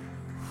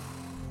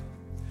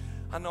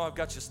 I know I've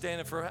got you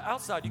standing for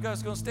outside. You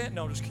guys gonna stand?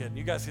 No, just kidding.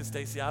 You guys can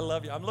stay. See, I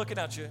love you. I'm looking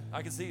at you.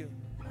 I can see you.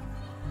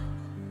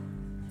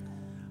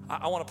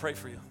 I want to pray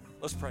for you.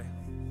 Let's pray.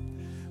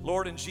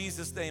 Lord, in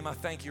Jesus' name, I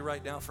thank you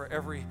right now for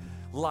every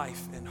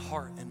life and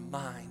heart and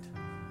mind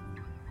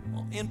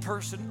in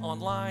person,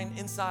 online,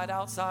 inside,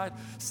 outside,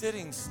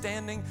 sitting,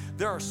 standing.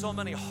 There are so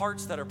many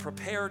hearts that are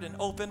prepared and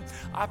open.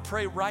 I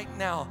pray right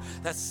now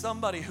that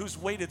somebody who's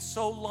waited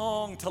so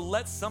long to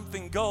let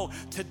something go,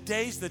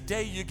 today's the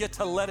day you get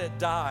to let it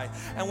die.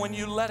 And when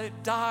you let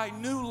it die,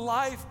 new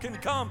life can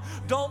come.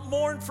 Don't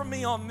mourn for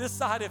me on this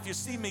side if you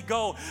see me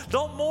go.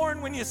 Don't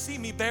mourn when you see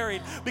me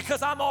buried,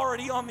 because I'm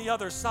already on the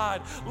other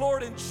side.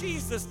 Lord, in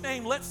Jesus'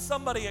 name, let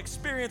somebody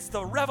experience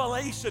the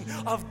revelation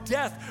of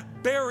death,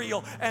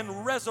 burial,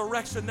 and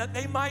resurrection, that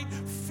they might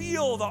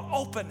feel the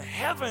open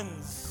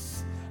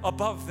heavens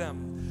above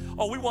them.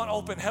 Oh, we want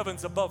open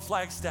heavens above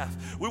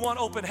Flagstaff. We want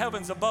open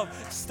heavens above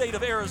state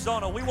of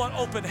Arizona. We want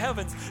open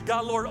heavens,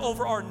 God, Lord,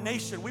 over our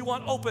nation. We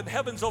want open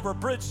heavens over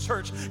Bridge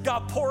Church.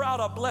 God, pour out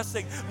a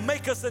blessing.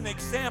 Make us an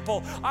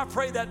example. I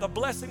pray that the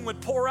blessing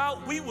would pour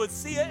out, we would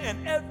see it,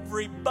 and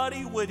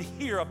everybody would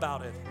hear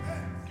about it.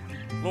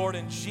 Lord,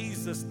 in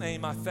Jesus'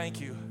 name, I thank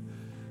you.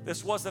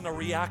 This wasn't a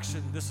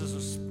reaction. This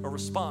is a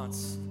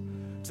response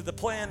to the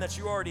plan that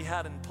you already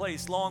had in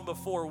place long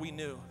before we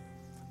knew.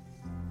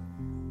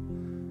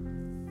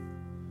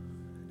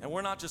 And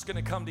we're not just going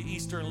to come to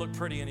Easter and look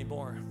pretty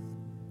anymore.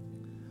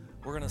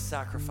 We're going to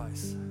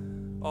sacrifice.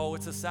 Oh,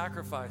 it's a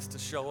sacrifice to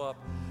show up.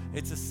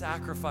 It's a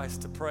sacrifice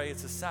to pray.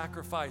 It's a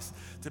sacrifice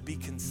to be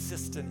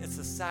consistent. It's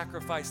a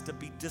sacrifice to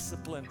be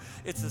disciplined.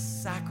 It's a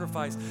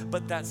sacrifice,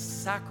 but that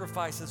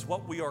sacrifice is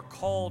what we are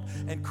called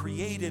and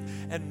created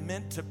and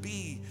meant to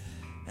be.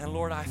 And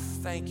Lord, I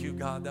thank you,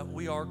 God, that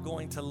we are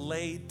going to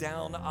lay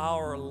down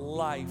our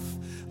life,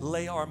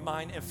 lay our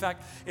mind. In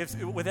fact, if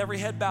with every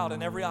head bowed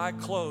and every eye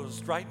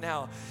closed right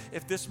now,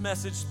 if this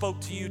message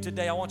spoke to you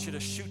today, I want you to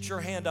shoot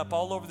your hand up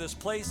all over this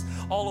place,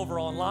 all over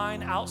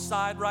online,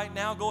 outside right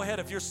now. Go ahead.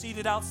 If you're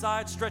seated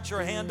outside, stretch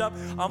your hand up.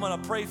 I'm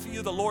going to pray for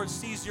you. The Lord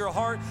sees your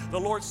heart. The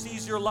Lord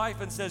sees your life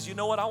and says, you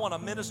know what? I want to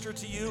minister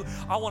to you.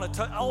 I want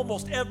to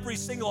almost every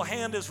single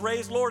hand is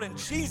raised. Lord, in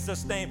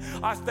Jesus' name,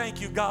 I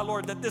thank you, God,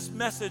 Lord, that this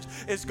message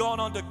is gone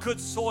onto good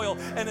soil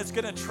and it's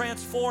going to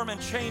transform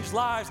and change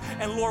lives.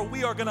 And Lord,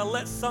 we are going to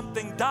let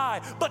something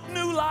die, but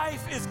new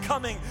life is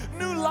coming.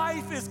 New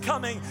life is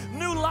coming.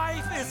 New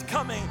life is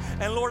coming.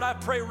 And Lord, I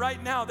pray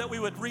right now that we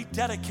would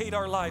rededicate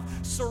our life,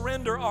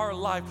 surrender our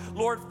life.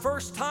 Lord,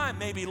 first time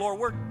maybe, Lord,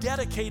 we're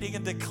dedicating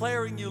and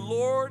declaring you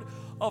Lord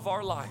of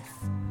our life.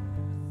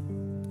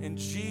 In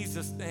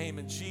Jesus' name,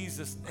 in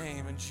Jesus'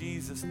 name, in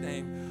Jesus'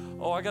 name.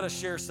 Oh, I got to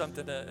share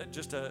something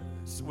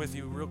with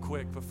you real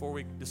quick before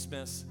we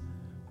dismiss.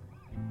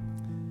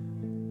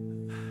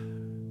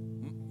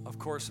 Of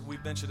course,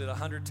 we've mentioned it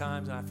 100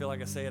 times, and I feel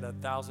like I say it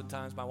 1,000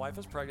 times. My wife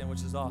is pregnant,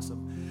 which is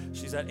awesome.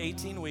 She's at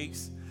 18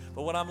 weeks.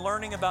 But what I'm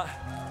learning about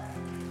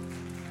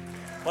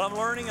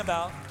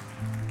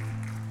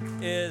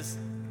is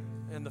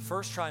in the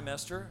first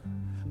trimester,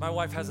 my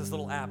wife has this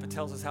little app. It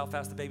tells us how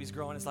fast the baby's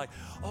growing. It's like,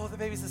 oh, the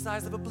baby's the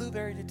size of a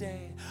blueberry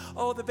today.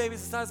 Oh, the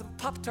baby's the size of a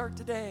Pop-Tart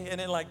today.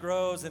 And it like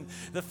grows, and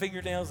the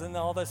fingernails and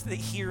all this, the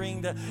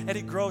hearing, and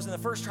it grows. In the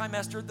first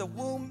trimester, the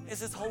womb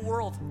is its whole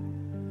world.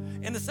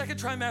 In the second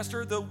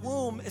trimester, the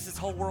womb is its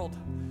whole world.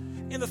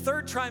 In the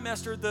third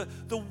trimester,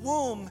 the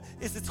womb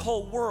is its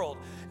whole world.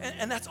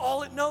 And that's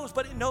all it knows,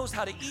 but it knows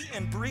how to eat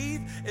and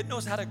breathe. It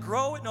knows how to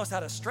grow. It knows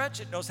how to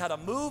stretch. It knows how to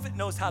move. It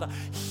knows how to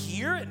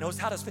hear. It knows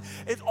how to speak.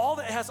 It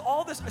has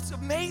all this. It's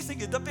amazing.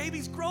 The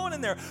baby's growing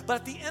in there. But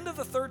at the end of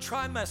the third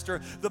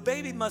trimester, the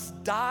baby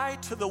must die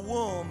to the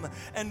womb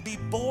and be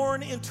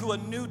born into a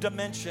new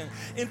dimension,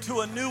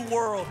 into a new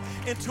world,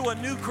 into a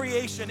new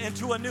creation,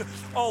 into a new,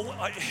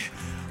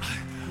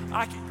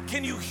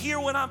 can you hear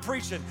what I'm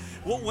preaching?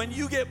 Well, when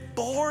you get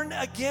born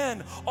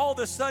again, all of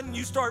a sudden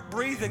you start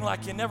breathing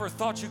like you never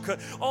thought you could.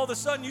 All of a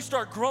sudden you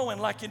start growing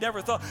like you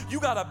never thought. You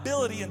got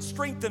ability and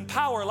strength and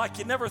power like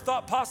you never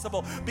thought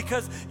possible,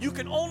 because you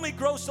can only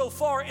grow so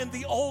far in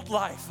the old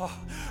life.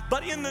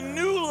 But in the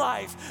new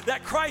life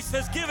that Christ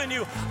has given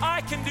you,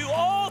 I can do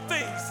all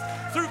things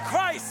through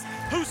Christ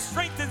who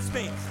strengthens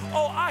me.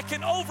 Oh, I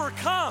can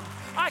overcome.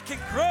 I can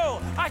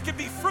grow. I can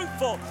be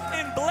fruitful.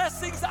 In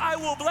blessings, I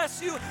will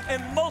bless you.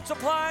 In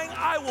multiplying,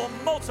 I will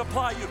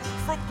multiply you.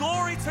 From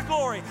glory to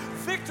glory,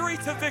 victory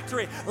to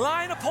victory,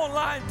 line upon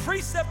line,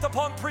 precept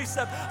upon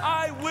precept,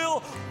 I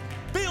will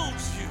build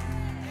you.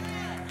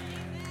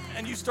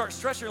 And you start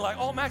stretching. You're like,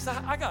 oh, Max,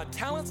 I got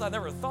talents I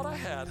never thought I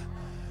had.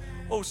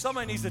 Oh,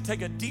 somebody needs to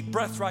take a deep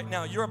breath right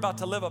now. You're about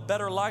to live a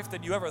better life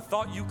than you ever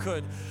thought you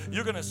could.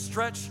 You're going to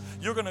stretch.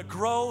 You're going to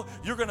grow.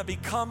 You're going to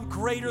become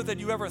greater than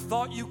you ever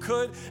thought you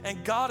could.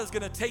 And God is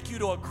going to take you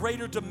to a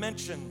greater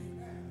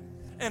dimension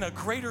and a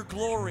greater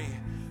glory,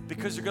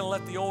 because you're going to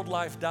let the old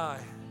life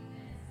die.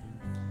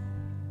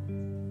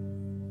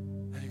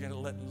 And you're going to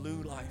let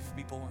new life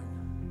be born.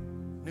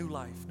 New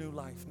life, new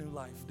life, new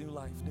life, new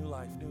life, new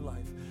life, new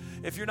life.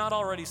 If you're not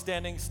already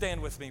standing,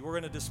 stand with me. We're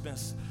going to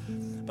dismiss.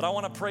 But I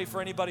want to pray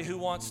for anybody who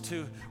wants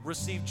to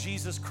receive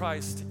Jesus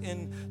Christ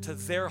into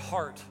their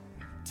heart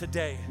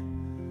today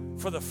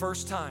for the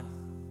first time.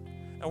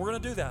 And we're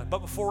going to do that. But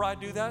before I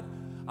do that,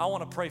 I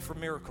want to pray for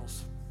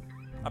miracles.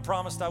 I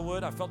promised I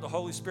would. I felt the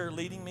Holy Spirit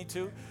leading me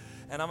to.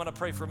 And I'm going to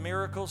pray for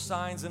miracles,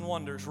 signs, and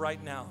wonders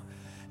right now.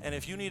 And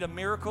if you need a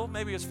miracle,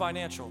 maybe it's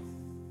financial.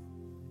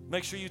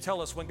 Make sure you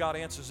tell us when God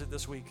answers it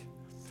this week.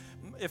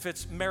 If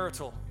it's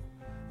marital,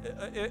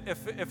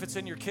 if it's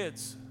in your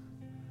kids,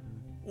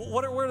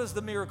 where does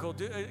the miracle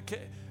do?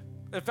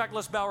 In fact,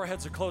 let's bow our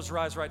heads and close our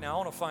eyes right now. I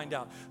want to find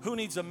out who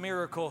needs a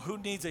miracle, who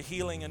needs a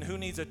healing, and who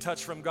needs a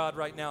touch from God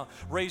right now.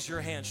 Raise your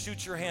hand.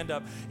 Shoot your hand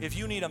up. If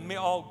you need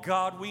oh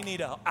God, we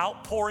need an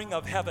outpouring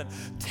of heaven.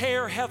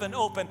 Tear heaven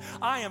open.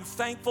 I am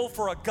thankful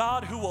for a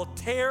God who will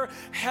tear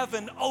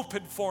heaven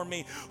open for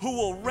me, who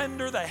will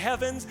render the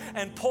heavens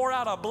and pour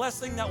out a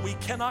blessing that we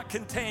cannot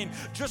contain.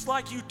 Just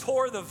like you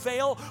tore the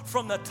veil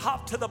from the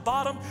top to the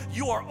bottom,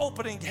 you are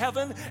opening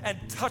heaven and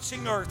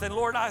touching earth. And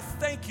Lord, I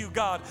thank you,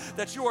 God,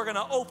 that you are going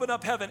to open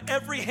up heaven.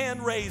 Every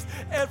hand raised,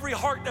 every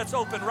heart that's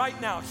open right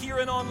now, here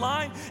and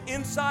online,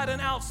 inside and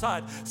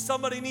outside.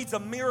 Somebody needs a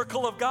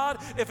miracle of God.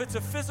 If it's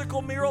a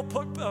physical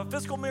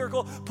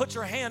miracle, put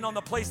your hand on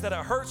the place that it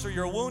hurts or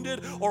you're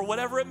wounded or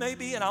whatever it may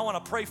be, and I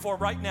want to pray for it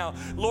right now.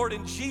 Lord,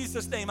 in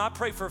Jesus' name, I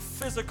pray for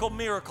physical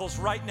miracles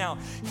right now.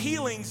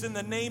 Healings in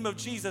the name of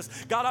Jesus.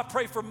 God, I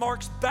pray for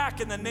Mark's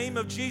back in the name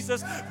of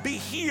Jesus. Be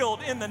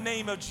healed in the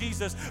name of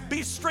Jesus.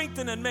 Be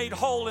strengthened and made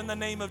whole in the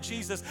name of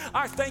Jesus.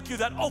 I thank you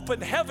that open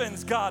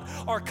heavens, God,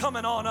 are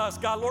coming on us.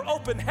 God, Lord,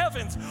 open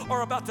heavens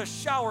are about to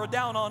shower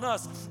down on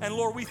us. And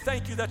Lord, we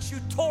thank you that you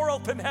tore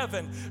open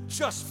heaven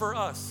just for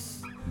us.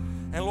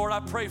 And Lord, I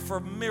pray for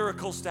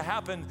miracles to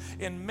happen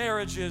in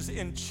marriages,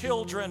 in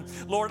children.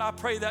 Lord, I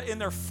pray that in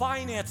their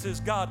finances,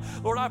 God.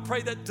 Lord, I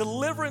pray that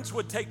deliverance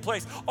would take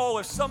place. Oh,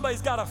 if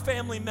somebody's got a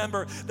family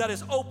member that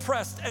is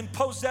oppressed and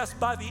possessed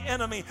by the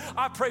enemy,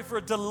 I pray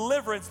for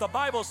deliverance. The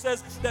Bible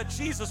says that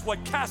Jesus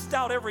would cast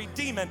out every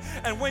demon.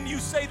 And when you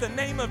say the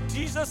name of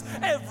Jesus,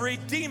 every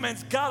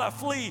demon's gotta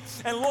flee.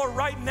 And Lord,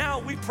 right now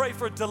we pray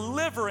for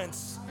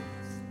deliverance.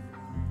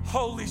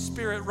 Holy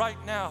Spirit, right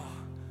now,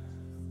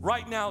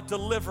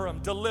 deliver them,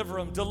 deliver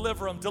them,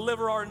 deliver them,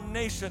 deliver our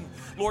nation.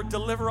 Lord,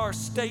 deliver our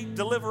state,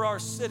 deliver our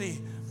city.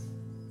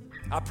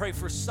 I pray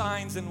for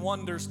signs and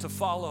wonders to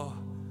follow.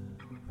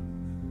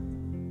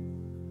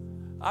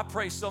 I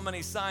pray so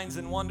many signs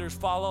and wonders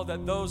follow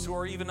that those who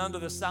are even under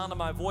the sound of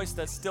my voice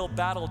that still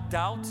battle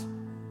doubt,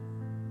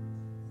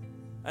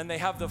 and they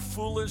have the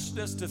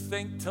foolishness to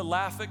think, to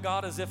laugh at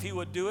God as if He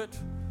would do it,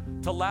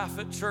 to laugh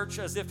at church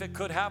as if it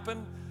could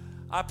happen.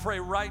 I pray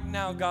right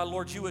now, God,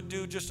 Lord, you would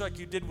do just like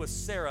you did with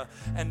Sarah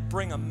and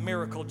bring a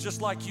miracle,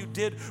 just like you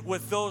did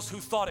with those who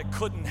thought it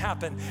couldn't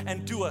happen,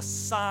 and do a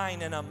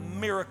sign and a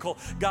miracle,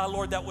 God,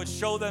 Lord, that would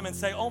show them and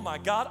say, oh my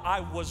God, I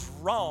was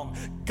wrong.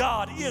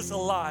 God is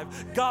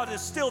alive. God is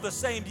still the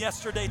same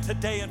yesterday,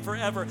 today, and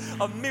forever.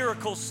 A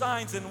miracle,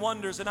 signs, and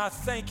wonders. And I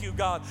thank you,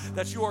 God,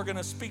 that you are going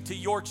to speak to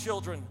your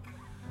children,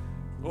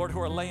 Lord,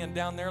 who are laying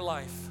down their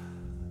life,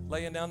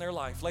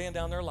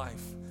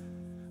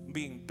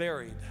 being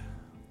buried.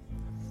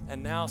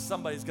 And now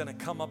somebody's going to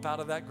come up out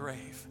of that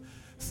grave.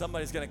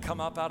 Somebody's going to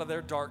come up out of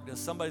their darkness.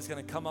 Somebody's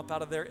going to come up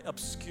out of their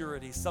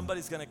obscurity.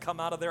 Somebody's going to come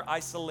out of their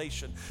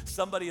isolation.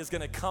 Somebody is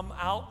going to come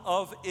out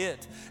of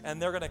it,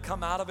 and they're going to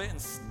come out of it and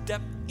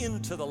step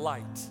into the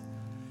light,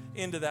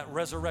 into that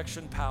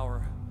resurrection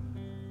power.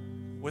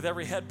 With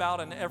every head bowed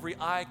and every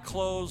eye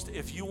closed,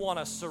 if you want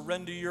to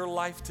surrender your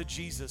life to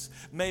Jesus,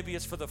 maybe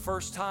it's for the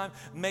first time,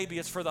 maybe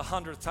it's for the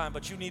 100th time,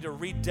 but you need to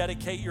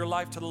rededicate your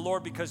life to the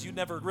Lord because you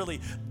never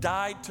really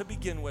died to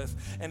begin with.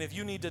 And if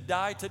you need to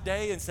die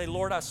today and say,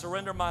 Lord, I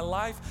surrender my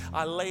life,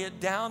 I lay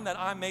it down that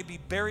I may be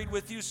buried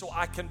with you so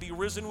I can be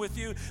risen with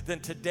you,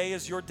 then today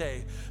is your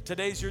day.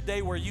 Today's your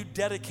day where you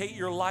dedicate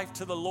your life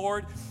to the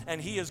Lord,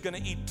 and He is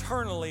going to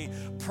eternally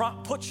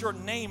put your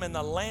name in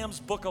the Lamb's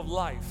book of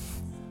life.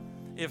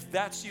 If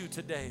that's you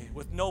today,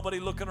 with nobody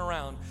looking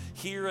around,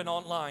 here and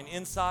online,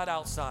 inside,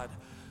 outside,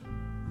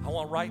 I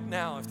want right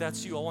now, if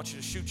that's you, I want you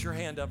to shoot your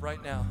hand up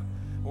right now.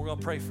 We're going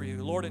to pray for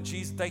you. Lord and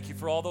Jesus, thank you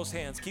for all those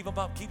hands. Keep them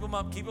up, keep them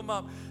up, keep them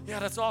up. Yeah,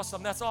 that's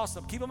awesome, that's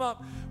awesome. Keep them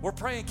up. We're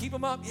praying, keep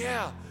them up.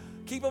 Yeah.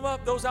 Keep them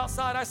up. Those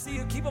outside, I see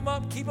you. Keep them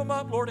up. Keep them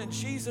up. Lord, in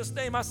Jesus'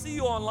 name, I see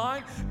you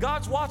online.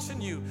 God's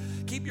watching you.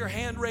 Keep your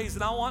hand raised.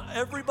 And I want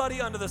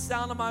everybody under the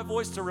sound of my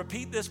voice to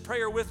repeat this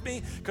prayer with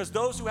me, because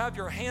those who have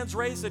your hands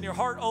raised and your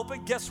heart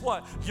open, guess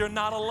what? You're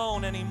not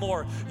alone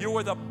anymore. You're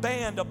with a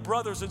band of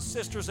brothers and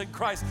sisters in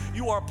Christ.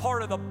 You are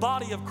part of the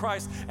body of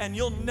Christ, and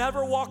you'll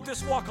never walk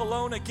this walk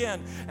alone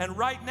again. And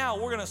right now,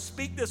 we're going to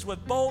speak this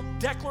with bold,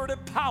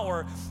 declarative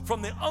power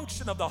from the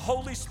unction of the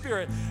Holy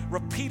Spirit.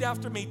 Repeat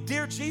after me.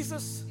 Dear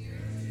Jesus,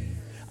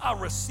 I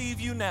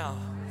receive you now.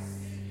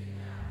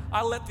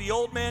 I let the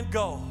old man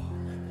go,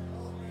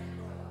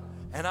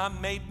 and I'm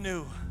made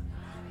new.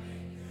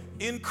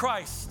 In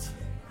Christ,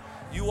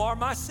 you are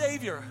my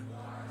Savior.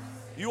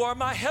 You are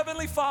my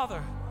Heavenly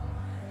Father.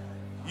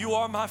 You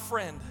are my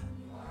friend.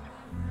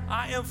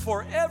 I am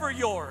forever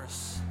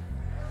yours,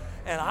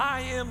 and I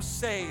am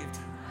saved.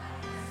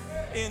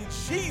 In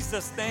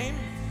Jesus' name,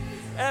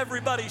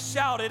 everybody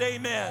shouted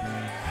amen.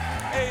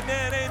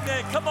 Amen,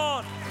 amen. Come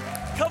on,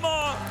 come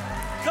on.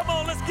 Come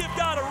on, let's give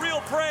God a real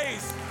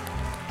praise.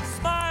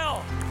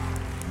 Smile.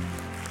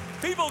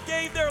 People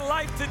gave their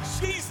life to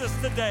Jesus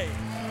today.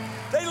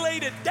 They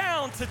laid it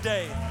down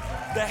today.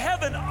 The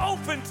heaven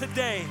opened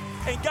today.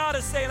 And God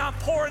is saying, I'm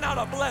pouring out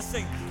a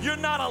blessing. You're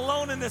not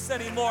alone in this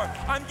anymore.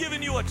 I'm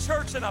giving you a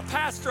church and a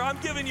pastor. I'm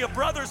giving you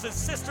brothers and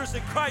sisters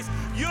in Christ.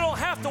 You don't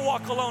have to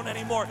walk alone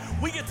anymore.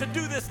 We get to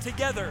do this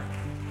together.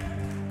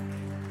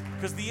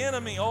 Because the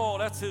enemy,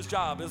 that's his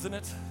job, isn't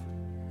it?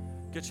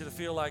 Get you to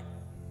feel like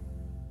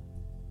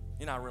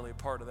you're not really a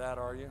part of that,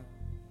 are you?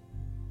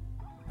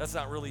 That's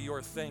not really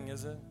your thing,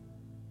 is it?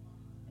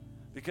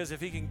 Because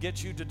if he can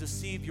get you to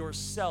deceive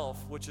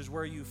yourself, which is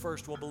where you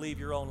first will believe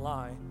your own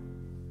lie,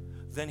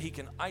 then he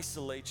can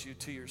isolate you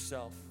to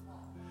yourself.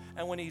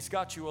 And when he's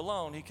got you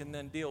alone, he can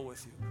then deal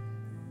with you.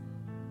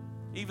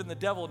 Even the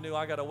devil knew,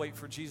 I got to wait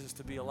for Jesus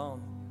to be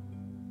alone.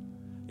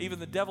 Even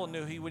the devil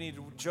knew we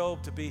needed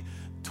Job to be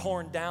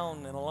torn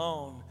down and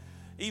alone.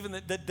 Even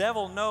the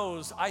devil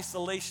knows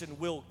isolation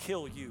will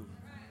kill you.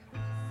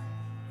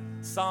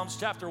 Psalms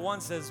chapter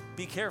 1 says,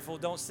 be careful,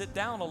 don't sit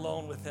down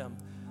alone with him.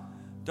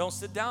 Don't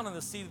sit down in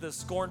the seat of the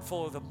scornful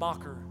or the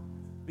mocker.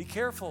 Be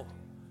careful.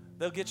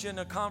 They'll get you in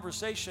a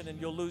conversation and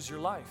you'll lose your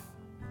life.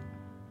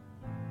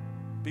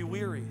 Be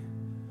weary.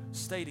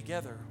 Stay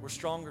together. We're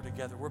stronger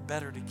together. We're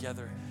better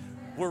together.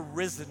 We're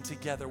risen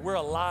together. We're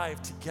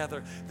alive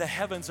together. The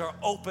heavens are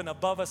open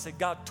above us, and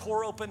God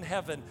tore open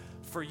heaven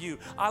for you.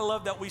 I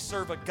love that we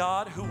serve a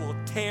God who will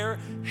tear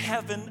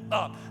heaven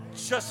up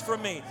just for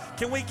me.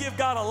 Can we give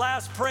God a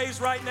last praise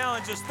right now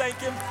and just thank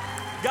him?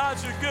 God,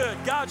 you're good.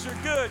 God, you're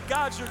good.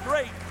 God, you're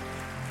great.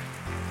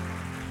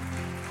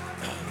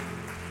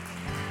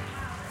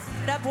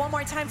 Up one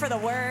more time for the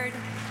word.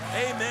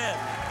 Amen.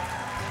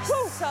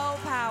 Woo. So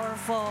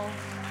powerful.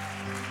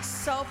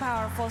 So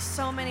powerful.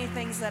 So many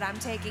things that I'm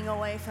taking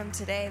away from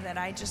today that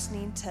I just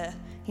need to,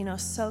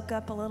 soak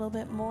up a little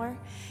bit more.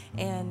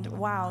 And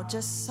wow,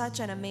 just such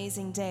an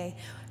amazing day.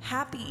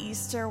 Happy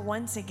Easter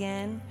once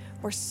again.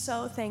 We're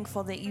so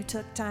thankful that you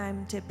took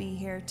time to be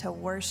here to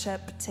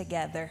worship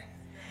together.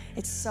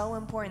 It's so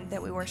important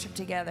that we worship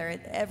together.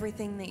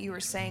 Everything that you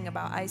were saying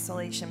about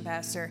isolation,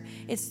 Pastor,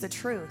 it's the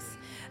truth.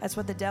 That's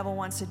what the devil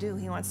wants to do.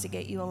 He wants to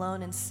get you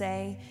alone and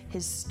say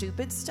his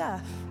stupid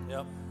stuff.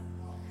 Yep.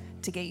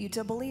 To get you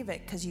to believe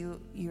it, because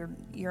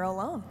you're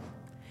alone.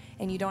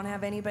 And you don't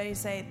have anybody to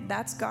say,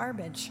 that's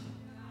garbage.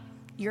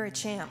 You're a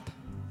champ.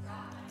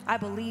 I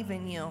believe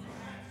in you.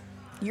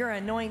 You're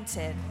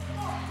anointed.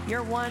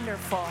 You're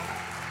wonderful.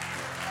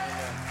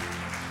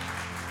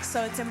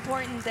 So it's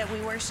important that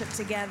we worship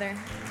together.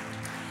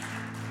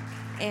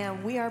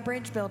 And we are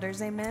bridge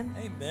builders, amen?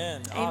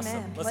 Amen. Awesome.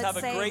 Amen. Let's have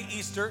a great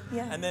Easter,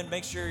 yeah. And then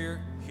make sure you're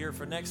here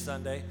for next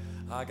Sunday.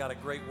 I got a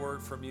great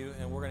word from you,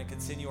 and we're going to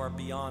continue our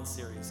Beyond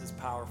series. It's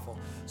powerful.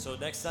 So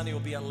next Sunday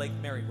we'll be at Lake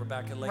Mary. We're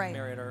back at Lake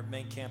Mary at our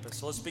main campus.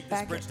 So let's speak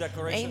this bridge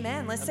declaration.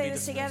 Amen. Let's say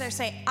this together.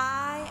 Say,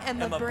 I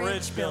am a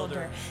bridge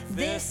builder.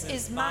 This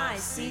is my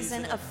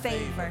season of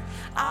favor.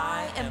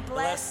 I am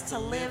blessed to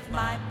live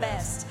my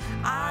best.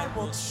 I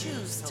will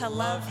choose to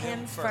love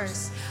him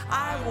first.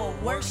 I will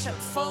worship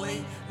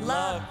fully,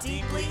 love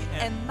deeply,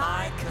 and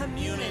my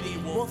community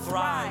will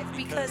thrive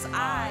because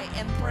I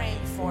am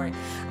praying for it.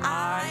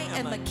 I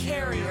am a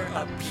carrier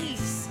of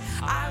peace.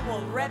 I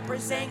will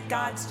represent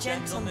God's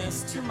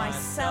gentleness to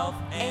myself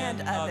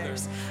and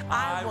others.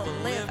 I will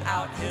live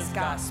out his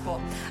gospel.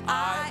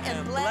 I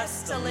am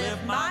blessed to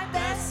live my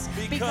best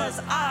because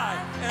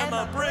I am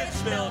a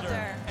bridge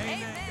builder.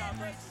 Amen.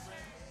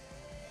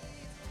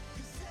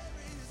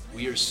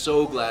 We are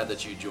so glad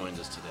that you joined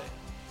us today.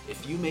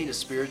 If you made a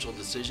spiritual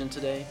decision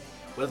today,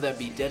 whether that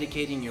be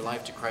dedicating your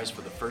life to Christ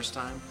for the first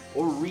time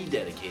or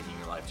rededicating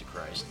your life to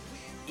Christ,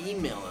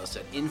 email us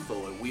at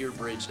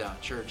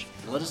info@wearebridge.church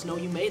and let us know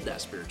you made that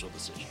spiritual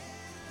decision.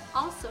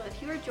 Also,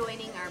 if you are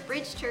joining our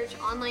Bridge Church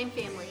online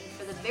family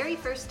for the very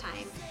first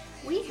time,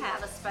 we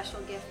have a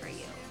special gift for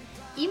you.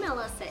 Email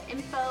us at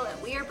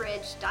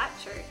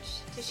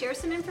info@wearebridge.church to share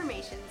some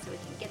information so we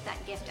can get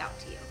that gift out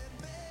to you.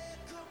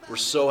 We're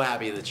so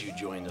happy that you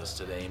joined us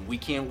today, and we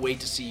can't wait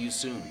to see you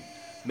soon.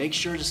 Make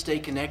sure to stay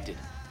connected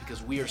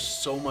because we are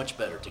so much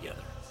better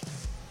together.